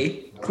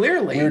 Clearly.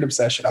 Weird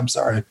obsession. I'm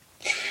sorry.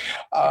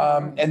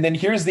 And then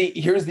here's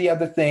the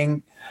other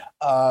thing.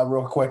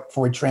 Real quick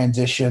before we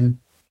transition.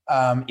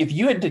 If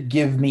you had to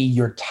give me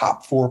your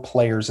top 4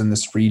 players in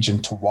this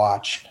region to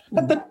watch,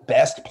 not the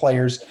best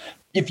players.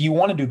 If you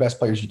want to do best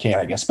players, you can,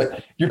 I guess.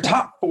 But your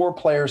top 4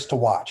 players to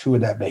watch, who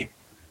would that be?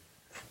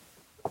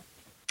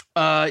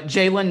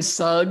 Jalen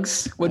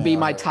Suggs would be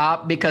my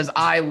top because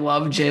I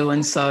love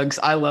Jalen Suggs.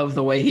 I love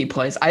the way he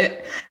plays.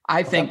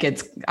 I think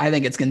it's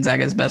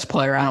Gonzaga's best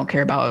player. I don't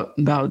care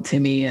about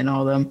Timmy and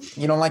all them.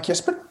 You don't like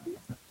Kispert?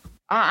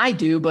 I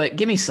do, but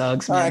give me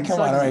Suggs. Man. All right, come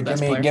Suggs on. All right,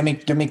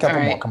 give me a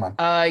couple more. Come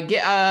on.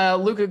 Get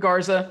Luka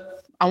Garza.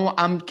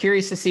 I'm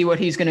curious to see what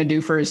he's going to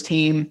do for his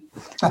team.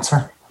 That's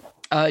fair.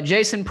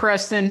 Jason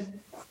Preston.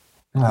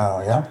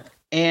 Oh yeah.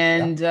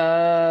 And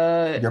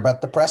you're about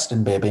the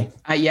Preston, baby.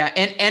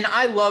 And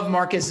I love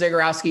Marcus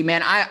Zagorowski,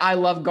 man. I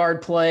love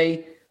guard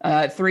play.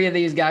 3 of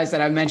these guys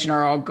that I've mentioned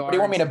are all guards. Do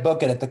you want me to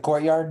book it at the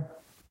Courtyard?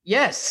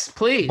 Yes,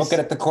 please. Book it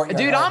at the Courtyard.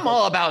 Dude, I'm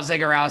all about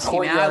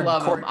Zagorowski, man.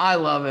 I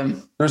love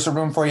him. There's a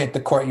room for you at the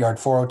Courtyard,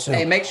 402.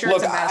 Hey, make sure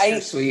it's a master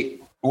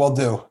suite. Will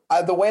do.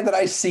 The way that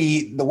I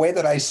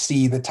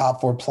see the top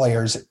 4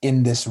 players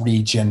in this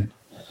region,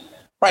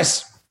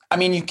 Bryce, I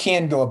mean, you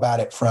can go about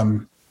it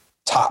from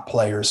top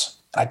players.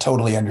 I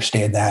totally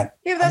understand that.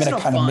 Yeah, that's I'm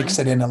going to kind of mix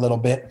it in a little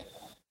bit.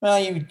 Well,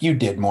 you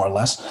did more or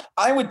less.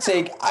 I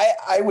think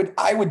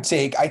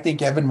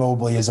Evan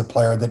Mobley is a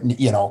player that,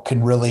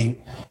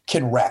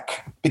 can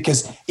wreck,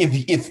 because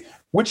if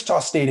Wichita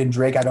State and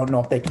Drake, I don't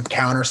know if they can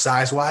counter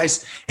size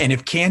wise. And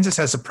if Kansas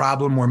has a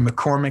problem where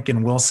McCormick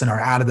and Wilson are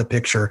out of the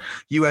picture,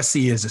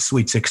 USC is a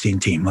Sweet 16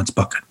 team. Let's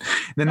book it.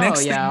 The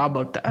next thing, I'll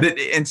book that.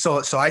 And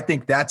so I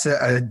think that's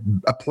a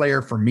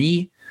player for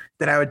me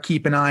that I would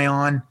keep an eye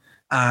on.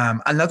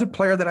 Another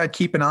player that I'd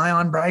keep an eye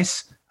on,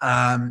 Bryce,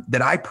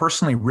 that I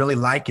personally really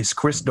like is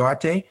Chris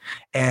Duarte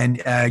and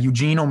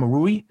Eugene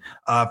Omarui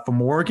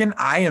from Oregon.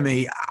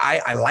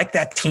 I like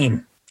that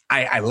team.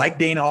 I like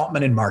Dana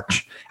Altman in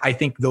March. I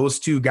think those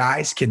two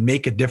guys can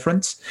make a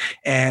difference.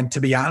 And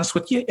to be honest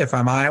with you, if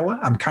I'm Iowa,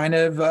 I'm kind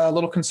of a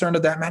little concerned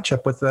of that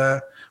matchup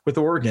with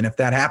Oregon if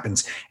that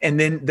happens. And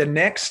then the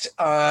next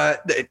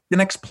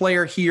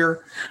player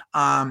here,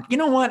 you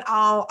know what?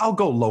 I'll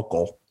go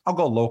local. I'll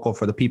go local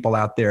for the people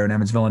out there in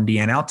Evansville,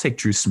 Indiana. I'll take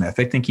Drew Smith.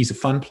 I think he's a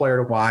fun player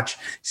to watch.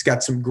 He's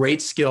got some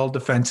great skill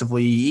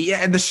defensively.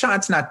 Yeah, the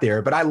shot's not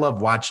there, but I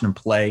love watching him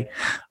play.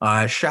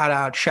 Shout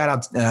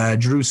out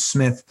Drew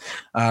Smith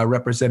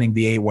representing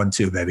the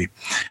 812, baby.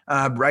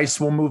 Bryce,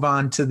 we'll move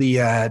on to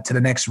the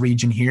next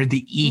region here,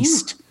 the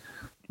East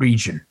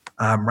region.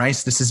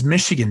 Bryce, this is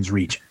Michigan's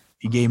region.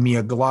 You gave me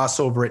a gloss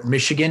over at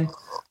Michigan.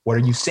 What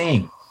are you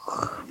saying?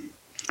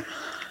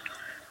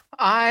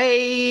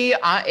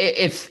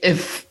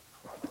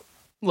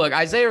 Look,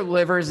 Isaiah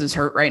Livers is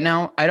hurt right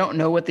now. I don't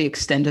know what the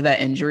extent of that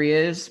injury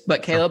is,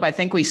 but Caleb, I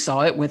think we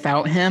saw it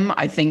without him.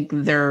 I think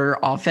their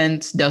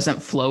offense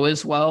doesn't flow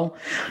as well.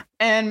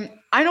 And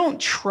I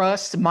don't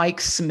trust Mike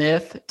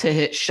Smith to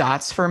hit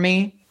shots for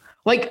me.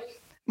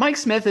 Like, Mike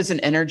Smith is an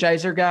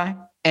energizer guy.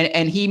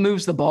 And he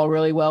moves the ball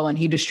really well and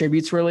he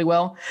distributes really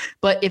well.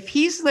 But if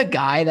he's the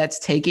guy that's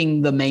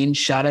taking the main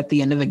shot at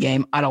the end of the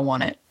game, I don't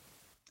want it.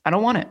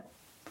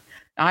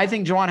 I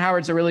think Juwan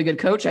Howard's a really good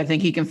coach. I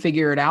think he can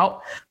figure it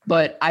out.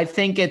 But I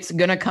think it's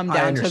going to come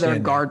down to their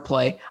guard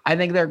play. I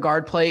think their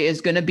guard play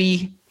is going to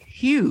be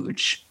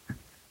huge.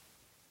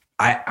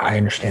 I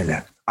understand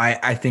that.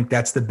 I think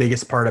that's the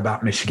biggest part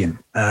about Michigan.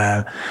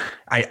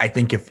 I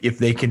think if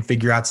they can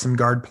figure out some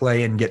guard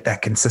play and get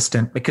that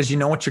consistent, because you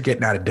know what you're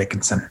getting out of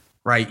Dickinson.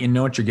 Right. You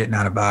know what you're getting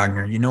out of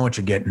Wagner. You know what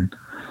you're getting.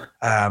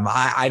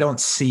 I don't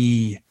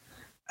see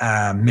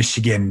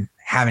Michigan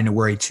having to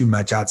worry too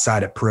much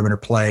outside of perimeter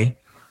play.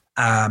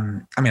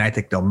 I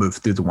think they'll move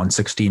through the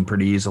 116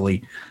 pretty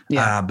easily.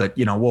 Yeah. But,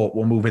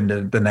 we'll move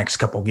into the next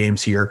couple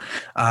games here.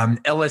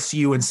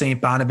 LSU and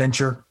St.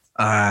 Bonaventure.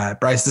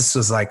 Bryce, this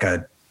was like I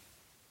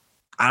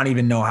don't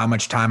even know how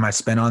much time I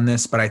spent on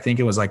this, but I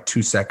think it was like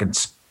 2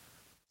 seconds.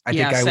 I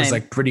think I was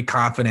like pretty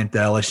confident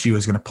that LSU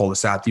was going to pull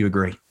this out. Do you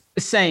agree?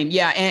 Same.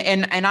 Yeah.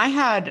 And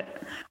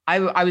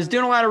I was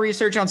doing a lot of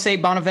research on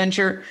St.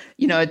 Bonaventure,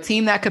 a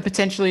team that could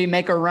potentially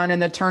make a run in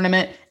the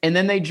tournament. And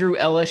then they drew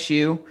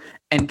LSU.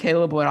 And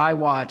Caleb, what I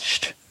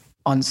watched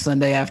on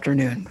Sunday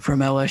afternoon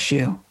from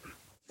LSU,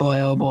 boy,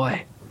 oh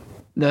boy,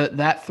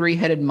 that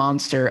three-headed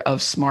monster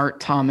of Smart,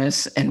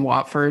 Thomas, and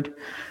Watford.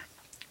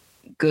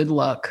 Good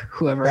luck,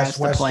 whoever has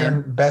to play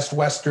him. Best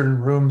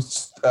Western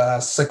rooms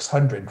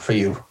 600 for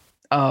you.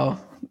 Oh,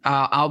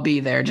 I'll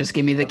be there. Just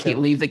give me the key.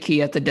 Leave the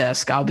key at the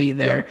desk. I'll be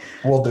there.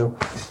 Yeah, we'll do.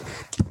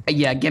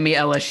 Yeah, give me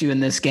LSU in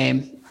this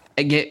game.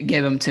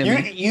 Give them to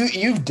me.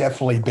 You've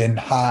definitely been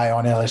high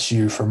on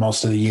LSU for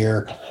most of the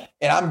year,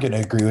 and I'm going to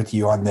agree with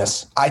you on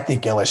this. I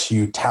think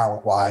LSU,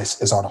 talent-wise,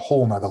 is on a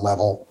whole nother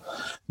level.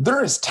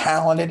 They're as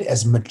talented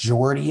as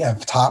majority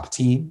of top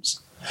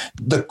teams.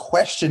 The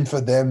question for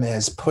them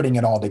is putting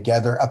it all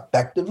together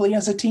effectively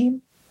as a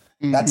team.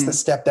 Mm-hmm. That's the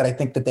step that I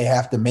think that they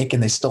have to make,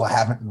 and they still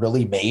haven't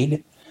really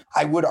made.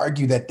 I would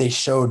argue that they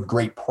showed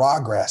great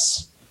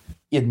progress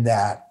in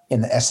the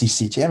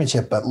SEC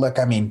championship. But look,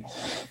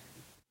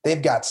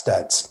 they've got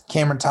studs.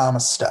 Cameron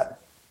Thomas, stud.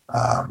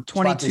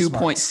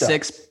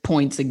 22.6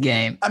 points a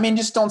game.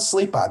 Just don't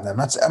sleep on them.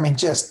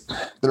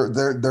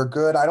 They're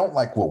good. I don't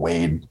like Will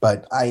Wade,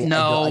 but I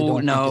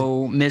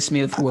don't miss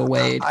me with Will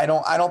Wade. I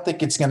don't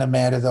think it's going to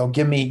matter though.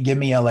 Give me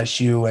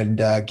LSU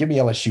and give me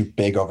LSU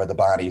big over the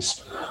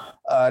bodies.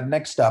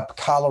 Next up,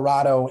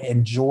 Colorado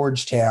and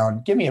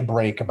Georgetown. Give me a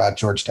break about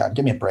Georgetown.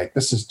 Give me a break.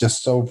 This is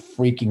just so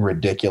freaking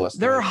ridiculous.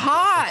 They're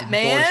hot,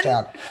 man.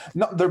 Georgetown.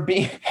 No, they're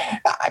being.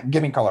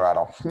 Give me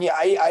Colorado. Yeah,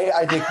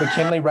 I think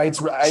McKinley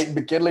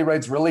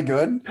Wright's really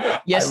good.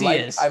 Yes, he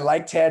is. I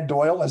like Tad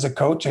Doyle as a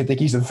coach. I think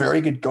he's a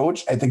very good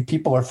coach. I think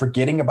people are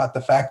forgetting about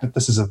the fact that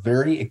this is a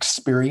very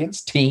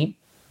experienced team.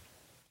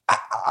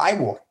 I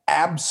will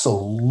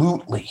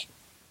absolutely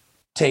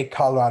take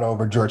Colorado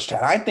over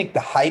Georgetown. I think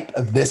the hype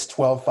of this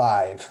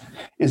 12-5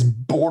 is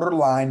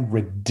borderline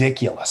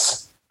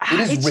ridiculous.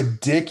 It is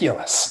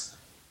ridiculous.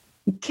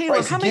 Caleb,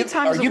 Bryce, how many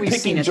times have we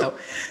seen it, though?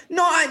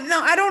 No,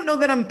 I don't know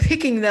that I'm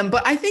picking them,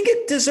 but I think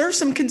it deserves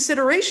some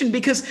consideration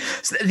because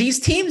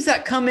these teams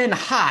that come in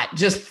hot,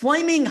 just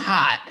flaming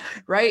hot,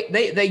 right?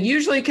 They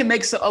usually can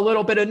make a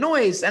little bit of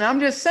noise, and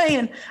I'm just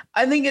saying,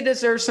 I think it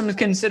deserves some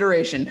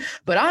consideration.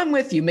 But I'm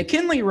with you.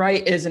 McKinley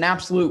Wright is an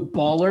absolute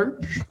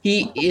baller.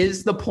 He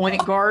is the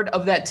point guard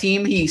of that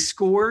team. He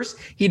scores.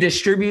 He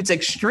distributes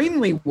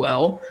extremely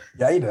well.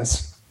 Yeah, he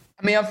does.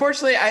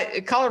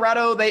 Unfortunately,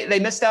 Colorado, they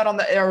missed out on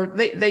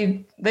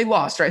they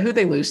lost, right? Who'd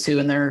they lose to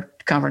in their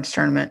conference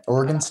tournament?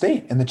 Oregon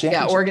State in the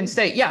championship. Yeah, Oregon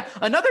State. Yeah,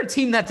 another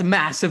team that's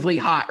massively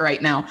hot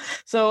right now.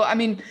 So,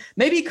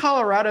 maybe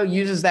Colorado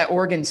uses that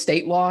Oregon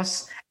State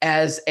loss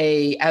as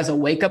a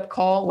wake-up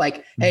call.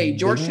 Like, hey,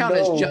 Georgetown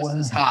is just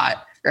as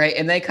hot, right?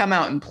 And they come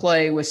out and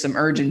play with some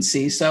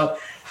urgency. So,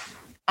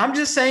 I'm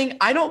just saying,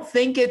 I don't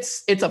think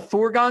it's a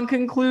foregone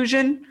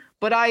conclusion,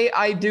 but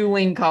I do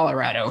lean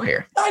Colorado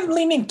here. I'm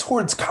leaning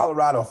towards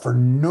Colorado for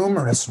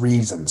numerous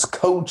reasons.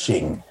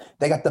 Coaching.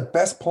 They got the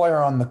best player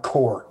on the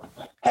court.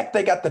 Heck,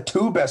 they got the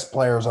two best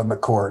players on the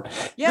court.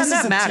 Yeah,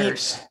 that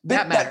matters.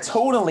 That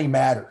totally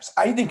matters.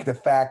 I think the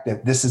fact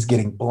that this is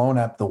getting blown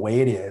up the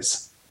way it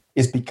is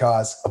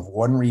because of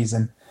one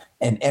reason.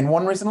 And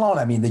one reason alone.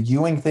 I mean, the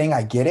Ewing thing,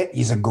 I get it.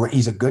 He's a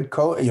good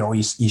coach. You know,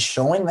 he's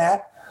showing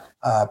that.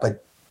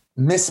 But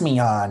miss me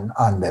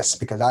on this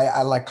because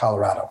I like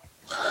Colorado.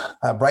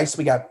 Bryce,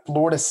 we got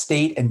Florida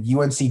State and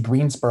UNC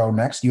Greensboro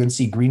next.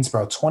 UNC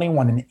Greensboro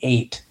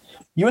 21-8.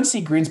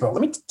 UNC Greensboro.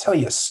 Let me tell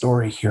you a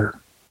story here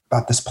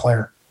about this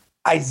player,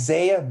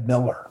 Isaiah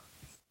Miller.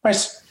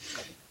 Bryce,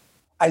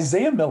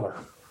 Isaiah Miller,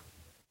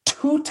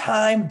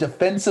 2-time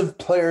Defensive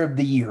Player of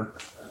the Year.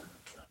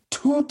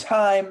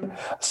 2-time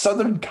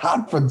Southern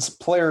Conference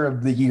Player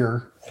of the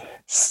Year,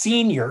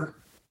 senior,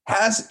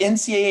 has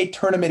NCAA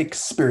tournament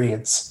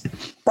experience.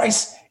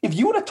 Bryce, if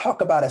you want to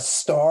talk about a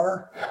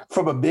star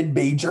from a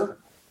mid-major,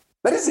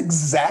 that is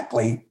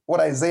exactly what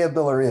Isaiah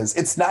Miller is.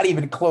 It's not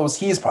even close.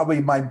 He is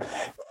probably my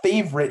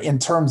favorite in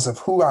terms of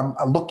who I'm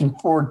looking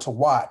forward to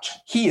watch.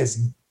 He is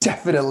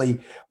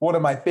definitely one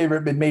of my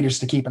favorite mid-majors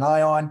to keep an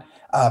eye on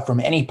from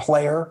any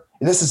player.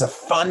 This is a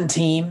fun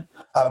team.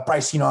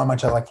 Bryce, you know how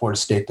much I like Florida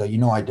State, though. You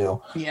know I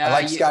do. Yeah, I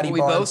like Scotty Barnes. We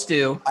both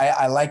do.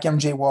 I like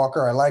MJ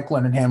Walker. I like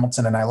Leonard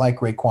Hamilton, and I like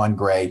Raekwon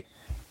Gray.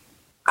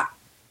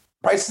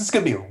 Bryce, this is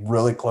going to be a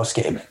really close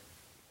game.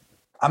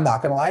 I'm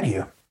not going to lie to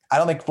you. I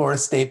don't think Florida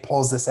State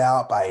pulls this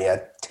out by a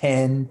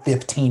 10,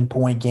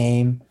 15-point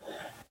game.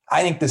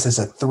 I think this is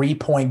a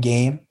 3-point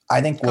game.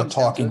 I think we're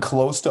talking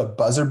close to a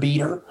buzzer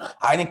beater.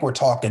 I think we're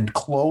talking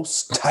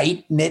close,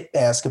 tight-knit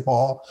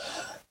basketball.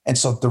 And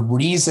so the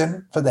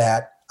reason for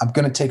that, I'm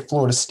going to take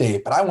Florida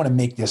State, but I want to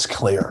make this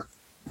clear.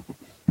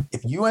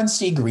 If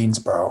UNC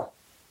Greensboro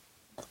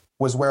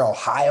was where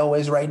Ohio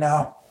is right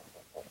now,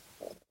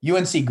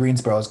 UNC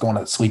Greensboro is going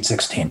to the Sweet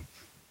 16.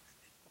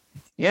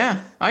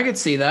 Yeah, I could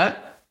see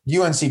that.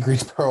 UNC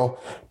Greensboro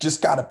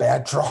just got a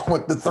bad draw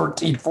with the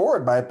 13-4,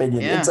 in my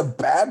opinion. Yeah. It's a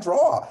bad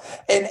draw.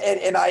 And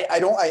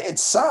it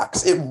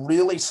sucks. It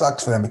really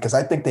sucks for them because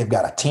I think they've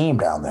got a team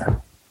down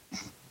there.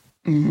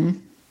 Mm-hmm.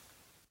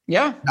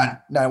 Yeah.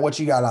 Now, what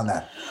you got on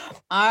that?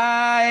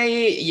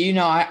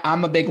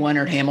 I'm a big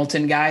Leonard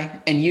Hamilton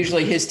guy, and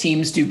usually his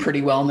teams do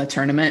pretty well in the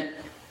tournament.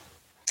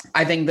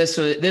 I think this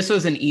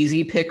was an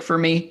easy pick for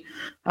me.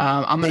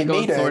 I'm going to go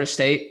with Florida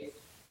State.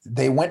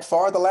 They went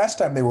far the last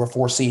time they were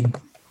 4 seed.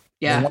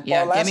 Yeah.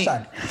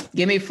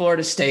 Give me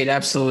Florida State.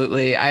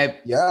 Absolutely. I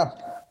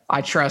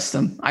trust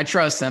them.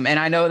 And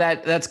I know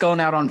that that's going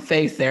out on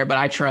faith there, but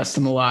I trust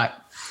them a lot.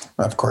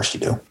 Of course you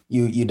do.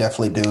 You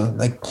definitely do.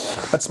 Like,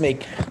 let's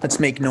make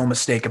no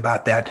mistake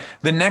about that.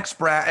 The next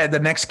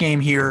game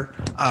here,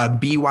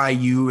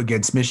 BYU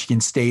against Michigan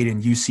State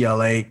and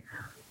UCLA.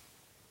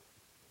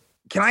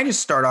 Can I just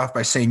start off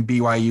by saying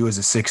BYU as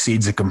a 6 seed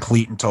is a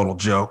complete and total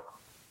joke?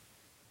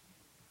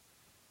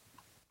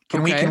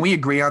 Can we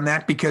agree on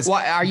that? Because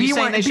are you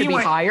saying they should be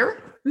higher?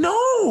 No.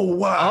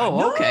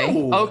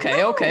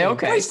 Okay.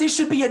 Bryce, they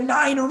should be a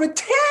 9 or a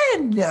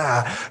 10.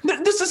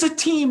 This is a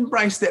team,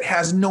 Bryce, that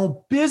has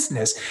no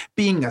business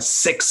being a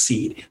 6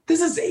 seed.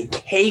 This is a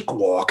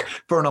cakewalk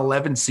for an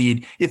 11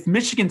 seed. If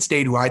Michigan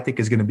State, who I think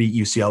is going to beat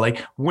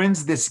UCLA,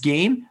 wins this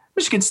game,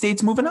 Michigan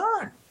State's moving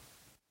on.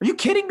 Are you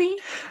kidding me?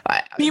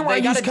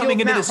 BYU's coming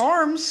into this.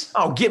 Harms.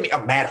 Oh, give me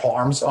a Matt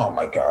Harms. Oh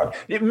my God.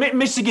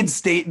 Michigan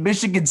State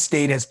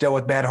has dealt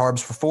with Matt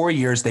Harms for 4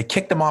 years. They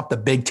kicked him off the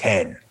Big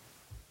Ten.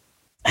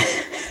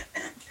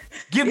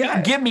 Give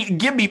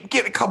me.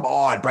 Come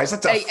on, Bryce.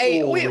 That's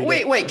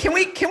wait. Can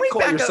we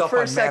back up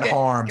for a second?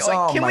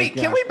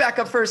 Can we back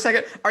up for a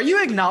second? Are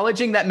you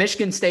acknowledging that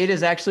Michigan State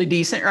is actually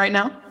decent right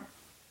now?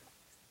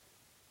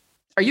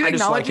 Are you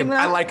acknowledging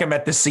that? I like him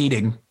at the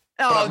seeding.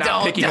 Oh,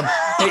 don't.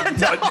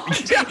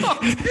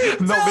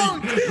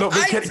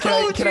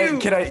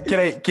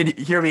 Can you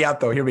hear me out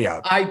though? Hear me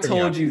out. I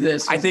told you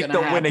this. I think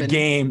they'll win a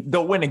game.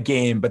 They'll win a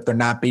game, but they're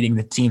not beating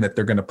the team that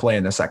they're going to play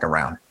in the second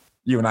round.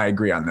 You and I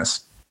agree on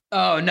this.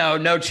 Oh,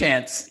 no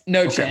chance.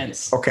 No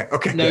chance. Okay.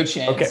 No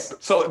chance. Okay.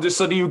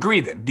 So do you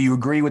agree then? Do you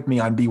agree with me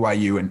on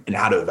BYU and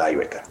how to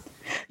evaluate that?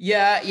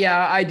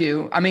 Yeah, I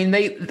do. I mean,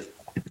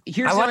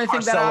 here's the only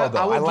thing that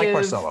I will give.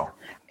 Marcelo.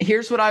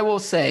 Here's what I will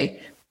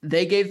say.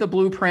 They gave the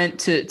blueprint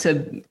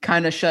to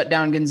kind of shut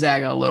down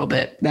Gonzaga a little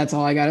bit. That's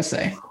all I got to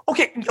say.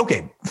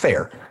 Okay,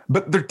 fair.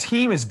 But their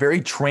team is very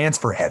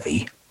transfer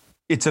heavy.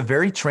 It's a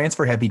very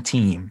transfer heavy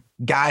team.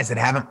 Guys that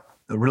haven't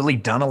really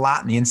done a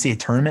lot in the NCAA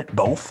tournament,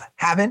 both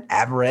haven't,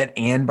 Averett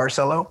and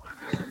Barcelo.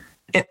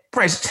 And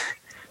Bryce,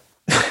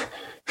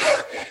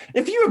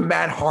 if you have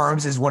Matt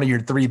Harms as one of your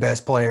 3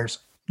 best players,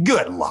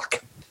 good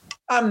luck.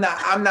 I'm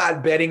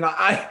not betting on.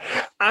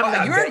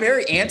 You're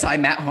very anti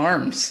Matt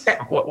Harms.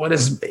 What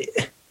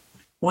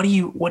do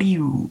you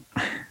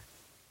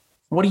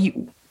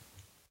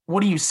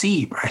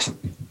see, Bryce?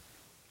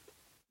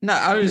 No,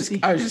 I was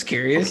just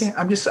curious. Okay,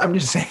 I'm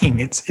just saying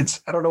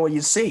it's I don't know what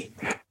you see.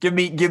 Give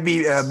me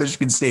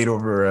Michigan State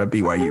over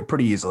BYU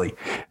pretty easily.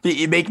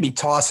 You make me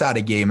toss out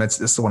a game. That's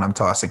the one I'm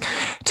tossing.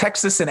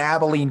 Texas and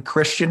Abilene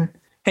Christian.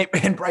 Hey,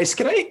 and Bryce,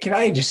 can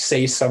I just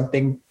say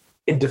something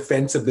in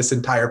defense of this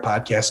entire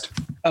podcast?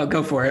 Oh,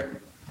 go for it.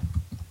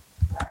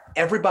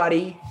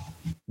 Everybody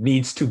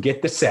needs to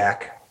get the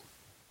sack.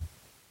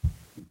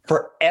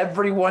 For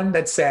everyone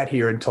that sat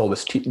here and told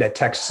us that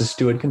Texas is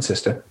too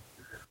inconsistent.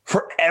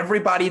 For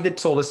everybody that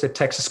told us that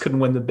Texas couldn't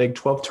win the Big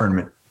 12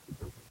 tournament.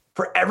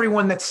 For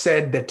everyone that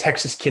said that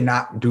Texas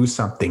cannot do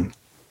something.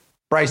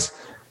 Bryce,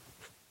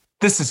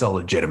 this is a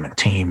legitimate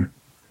team.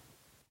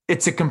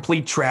 It's a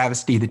complete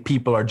travesty that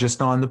people are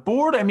just on the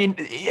board. I mean,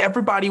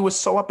 everybody was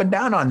so up and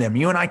down on them.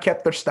 You and I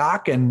kept their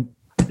stock, and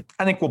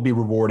I think we'll be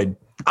rewarded.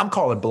 I'm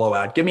calling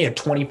blowout. Give me a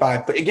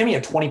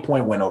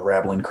 20-point win over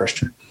Abilene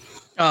Christian.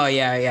 Oh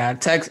yeah.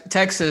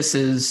 Texas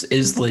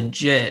is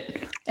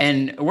legit,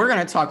 and we're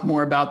going to talk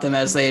more about them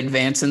as they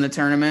advance in the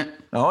tournament.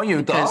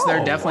 Because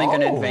they're definitely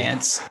going to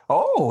advance.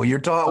 Oh, you're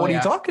talking. What are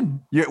you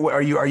talking?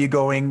 Are you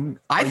going?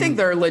 I think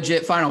they're a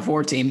legit Final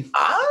Four team.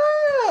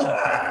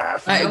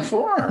 Final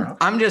Four.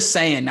 I'm just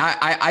saying.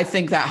 I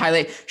think that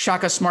highlight.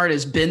 Shaka Smart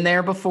has been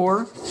there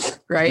before,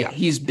 right? Yeah.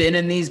 He's been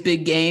in these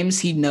big games.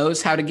 He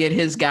knows how to get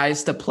his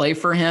guys to play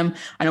for him.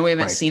 I know we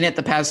haven't seen it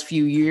the past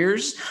few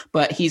years,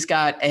 but he's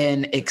got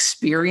an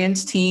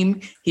experienced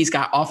team. He's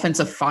got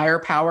offensive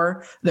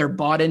firepower. They're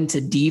bought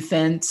into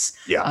defense.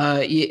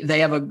 Yeah. They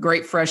have a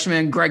great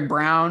freshman, Greg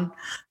Brown.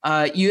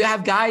 You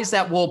have guys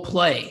that will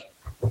play,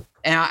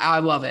 and I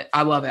love it.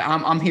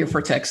 I'm here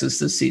for Texas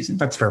this season.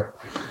 That's fair.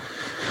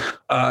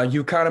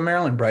 UConn and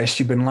Maryland, Bryce.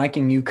 You've been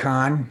liking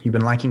UConn. You've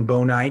been liking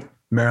Bo Knight.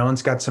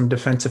 Maryland's got some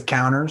defensive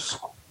counters.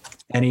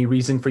 Any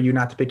reason for you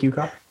not to pick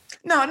UConn?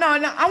 No.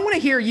 I want to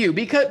hear you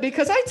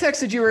because I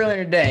texted you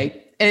earlier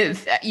today. And,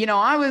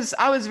 I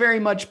was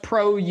very much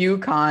pro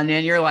UConn,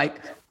 and you're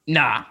like,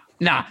 nah.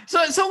 So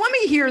let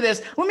me hear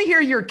this. Let me hear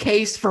your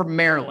case for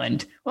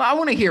Maryland. Well, I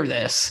want to hear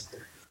this.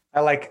 I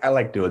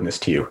like doing this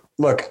to you.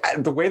 Look,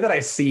 the way that I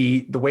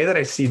see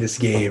this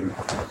game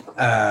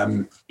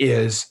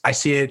is I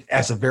see it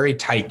as a very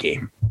tight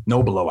game,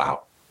 no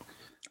blowout.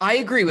 I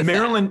agree with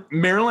Maryland. that.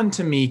 Maryland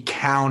to me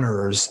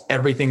counters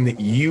everything that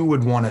you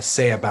would want to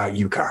say about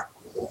UConn.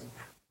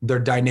 They're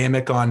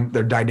dynamic on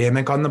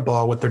the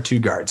ball with their two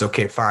guards.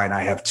 Okay, fine.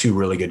 I have two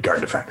really good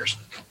guard defenders,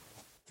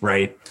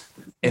 right?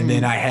 And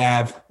then I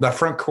have the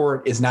front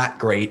court is not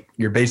great.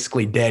 You're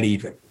basically dead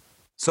even.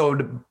 So,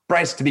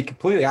 Bryce, to be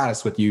completely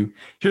honest with you,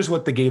 here's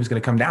what the game's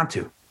going to come down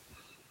to.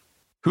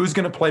 Who's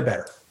going to play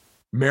better?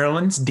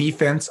 Maryland's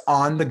defense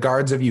on the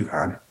guards of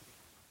UConn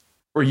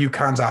or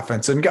UConn's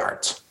offense and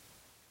guards?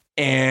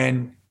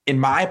 And in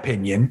my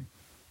opinion,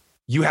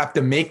 you have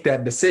to make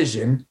that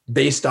decision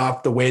based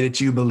off the way that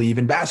you believe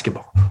in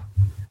basketball.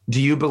 Do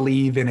you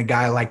believe in a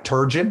guy like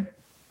Turgeon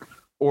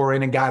or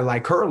in a guy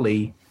like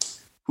Hurley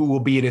who will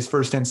be at his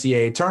first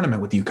NCAA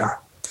tournament with UConn?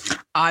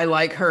 I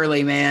like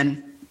Hurley,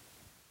 man.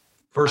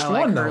 First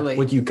one, though,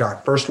 with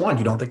UConn. First one.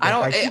 You don't think I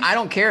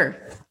don't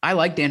care. I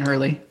like Dan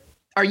Hurley.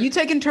 Are you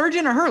taking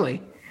Turgeon or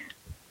Hurley?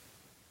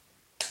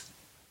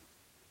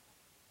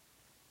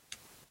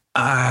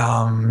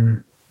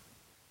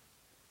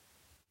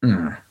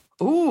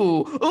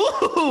 Ooh,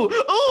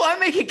 I'm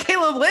making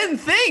Caleb Lynn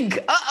think.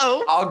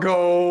 Uh-oh. I'll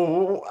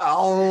go.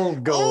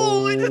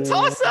 Oh, it's a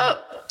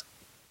toss-up.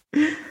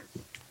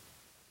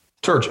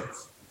 Turgeon.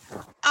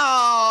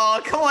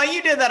 Oh, come on.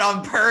 You did that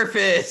on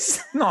purpose.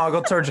 No, I'll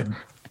go Turgeon.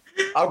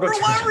 For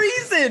what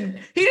reason?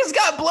 He just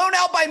got blown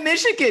out by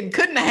Michigan.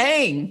 Couldn't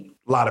hang.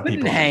 A lot of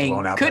people have been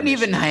blown out. Couldn't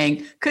even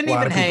hang. A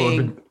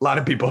lot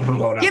of people have been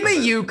blown out. Give me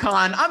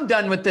UConn. I'm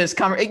done with this.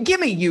 Give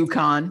me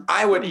UConn.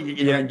 I would.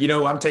 You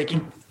know who I'm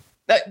taking?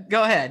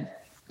 Go ahead.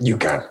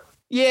 UConn.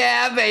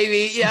 Yeah,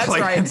 baby. Yeah, that's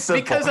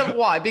right. Because of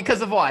why?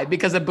 Because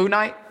of Bo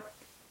Knight?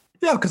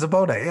 Yeah, because of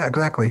Bo Knight. Yeah,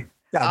 exactly.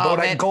 Yeah, Bo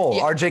Knight and Cole.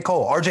 Yeah. RJ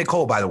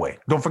Cole, by the way.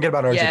 Don't forget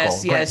about RJ Cole.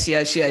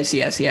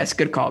 Yes.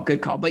 Good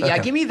call. But yeah,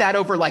 give me that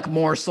over like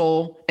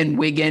Morsel and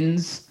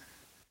Wiggins.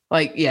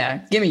 Like,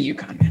 yeah, give me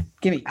UConn, man.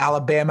 Give me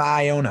Alabama,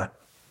 Iona.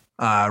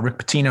 Rick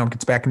Pitino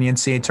gets back in the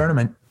NCAA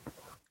tournament.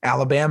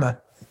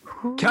 Alabama.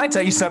 Can I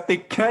tell you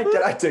something? Can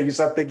I tell you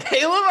something?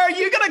 Caleb, are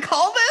you going to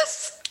call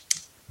this?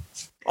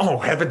 Oh,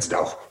 heavens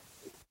no.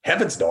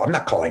 I'm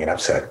not calling an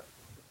upset.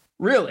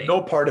 Really?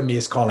 No part of me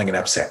is calling an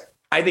upset.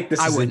 I think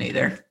this is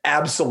an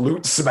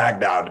absolute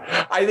smackdown.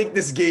 I think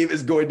this game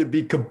is going to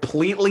be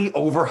completely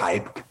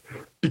overhyped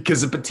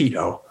because of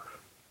Pitino.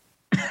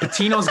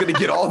 Pitino's going to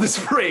get all this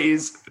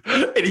praise,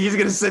 and he's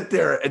going to sit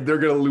there, and they're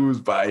going to lose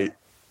by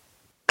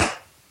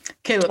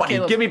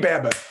Caleb, give me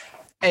Bama.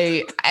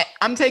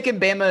 I'm taking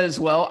Bama as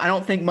well. I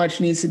don't think much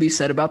needs to be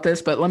said about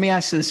this, but let me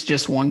ask this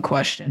just one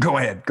question. Go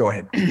ahead.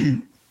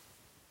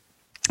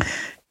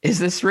 Is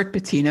this Rick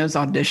Pitino's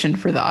audition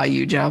for the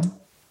IU job?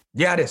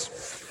 Yeah, it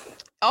is.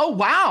 Oh,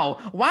 wow.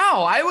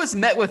 I was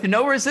met with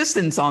no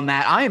resistance on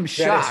that. I am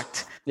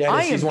shocked. Yeah,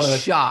 I am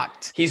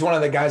shocked. He's one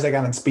of the guys I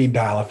got on speed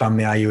dial if I'm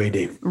the IU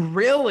AD.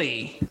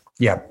 Really?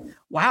 Yeah.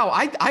 Wow.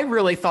 I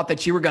really thought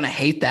that you were going to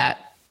hate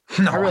that.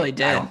 No, I really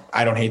did.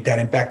 I don't hate that.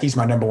 In fact, he's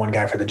my number one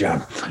guy for the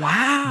job.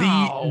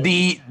 Wow.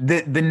 The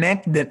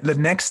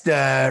next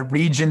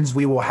regions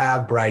we will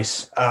have,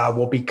 Bryce,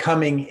 will be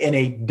coming in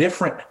a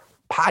different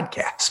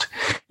podcast.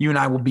 You and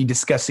I will be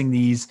discussing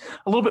these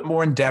a little bit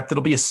more in depth.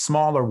 It'll be a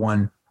smaller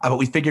one, but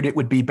we figured it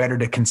would be better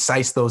to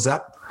concise those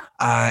up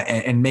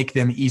and make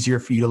them easier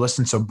for you to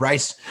listen. So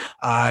Bryce,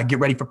 get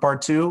ready for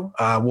part 2.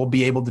 We'll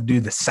be able to do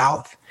the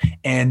South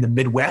and the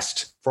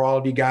Midwest for all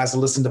of you guys to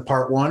listen to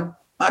part 1.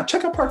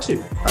 Check out part 2.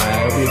 It'll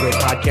be a great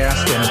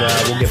podcast,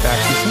 and we'll get back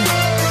to you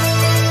soon.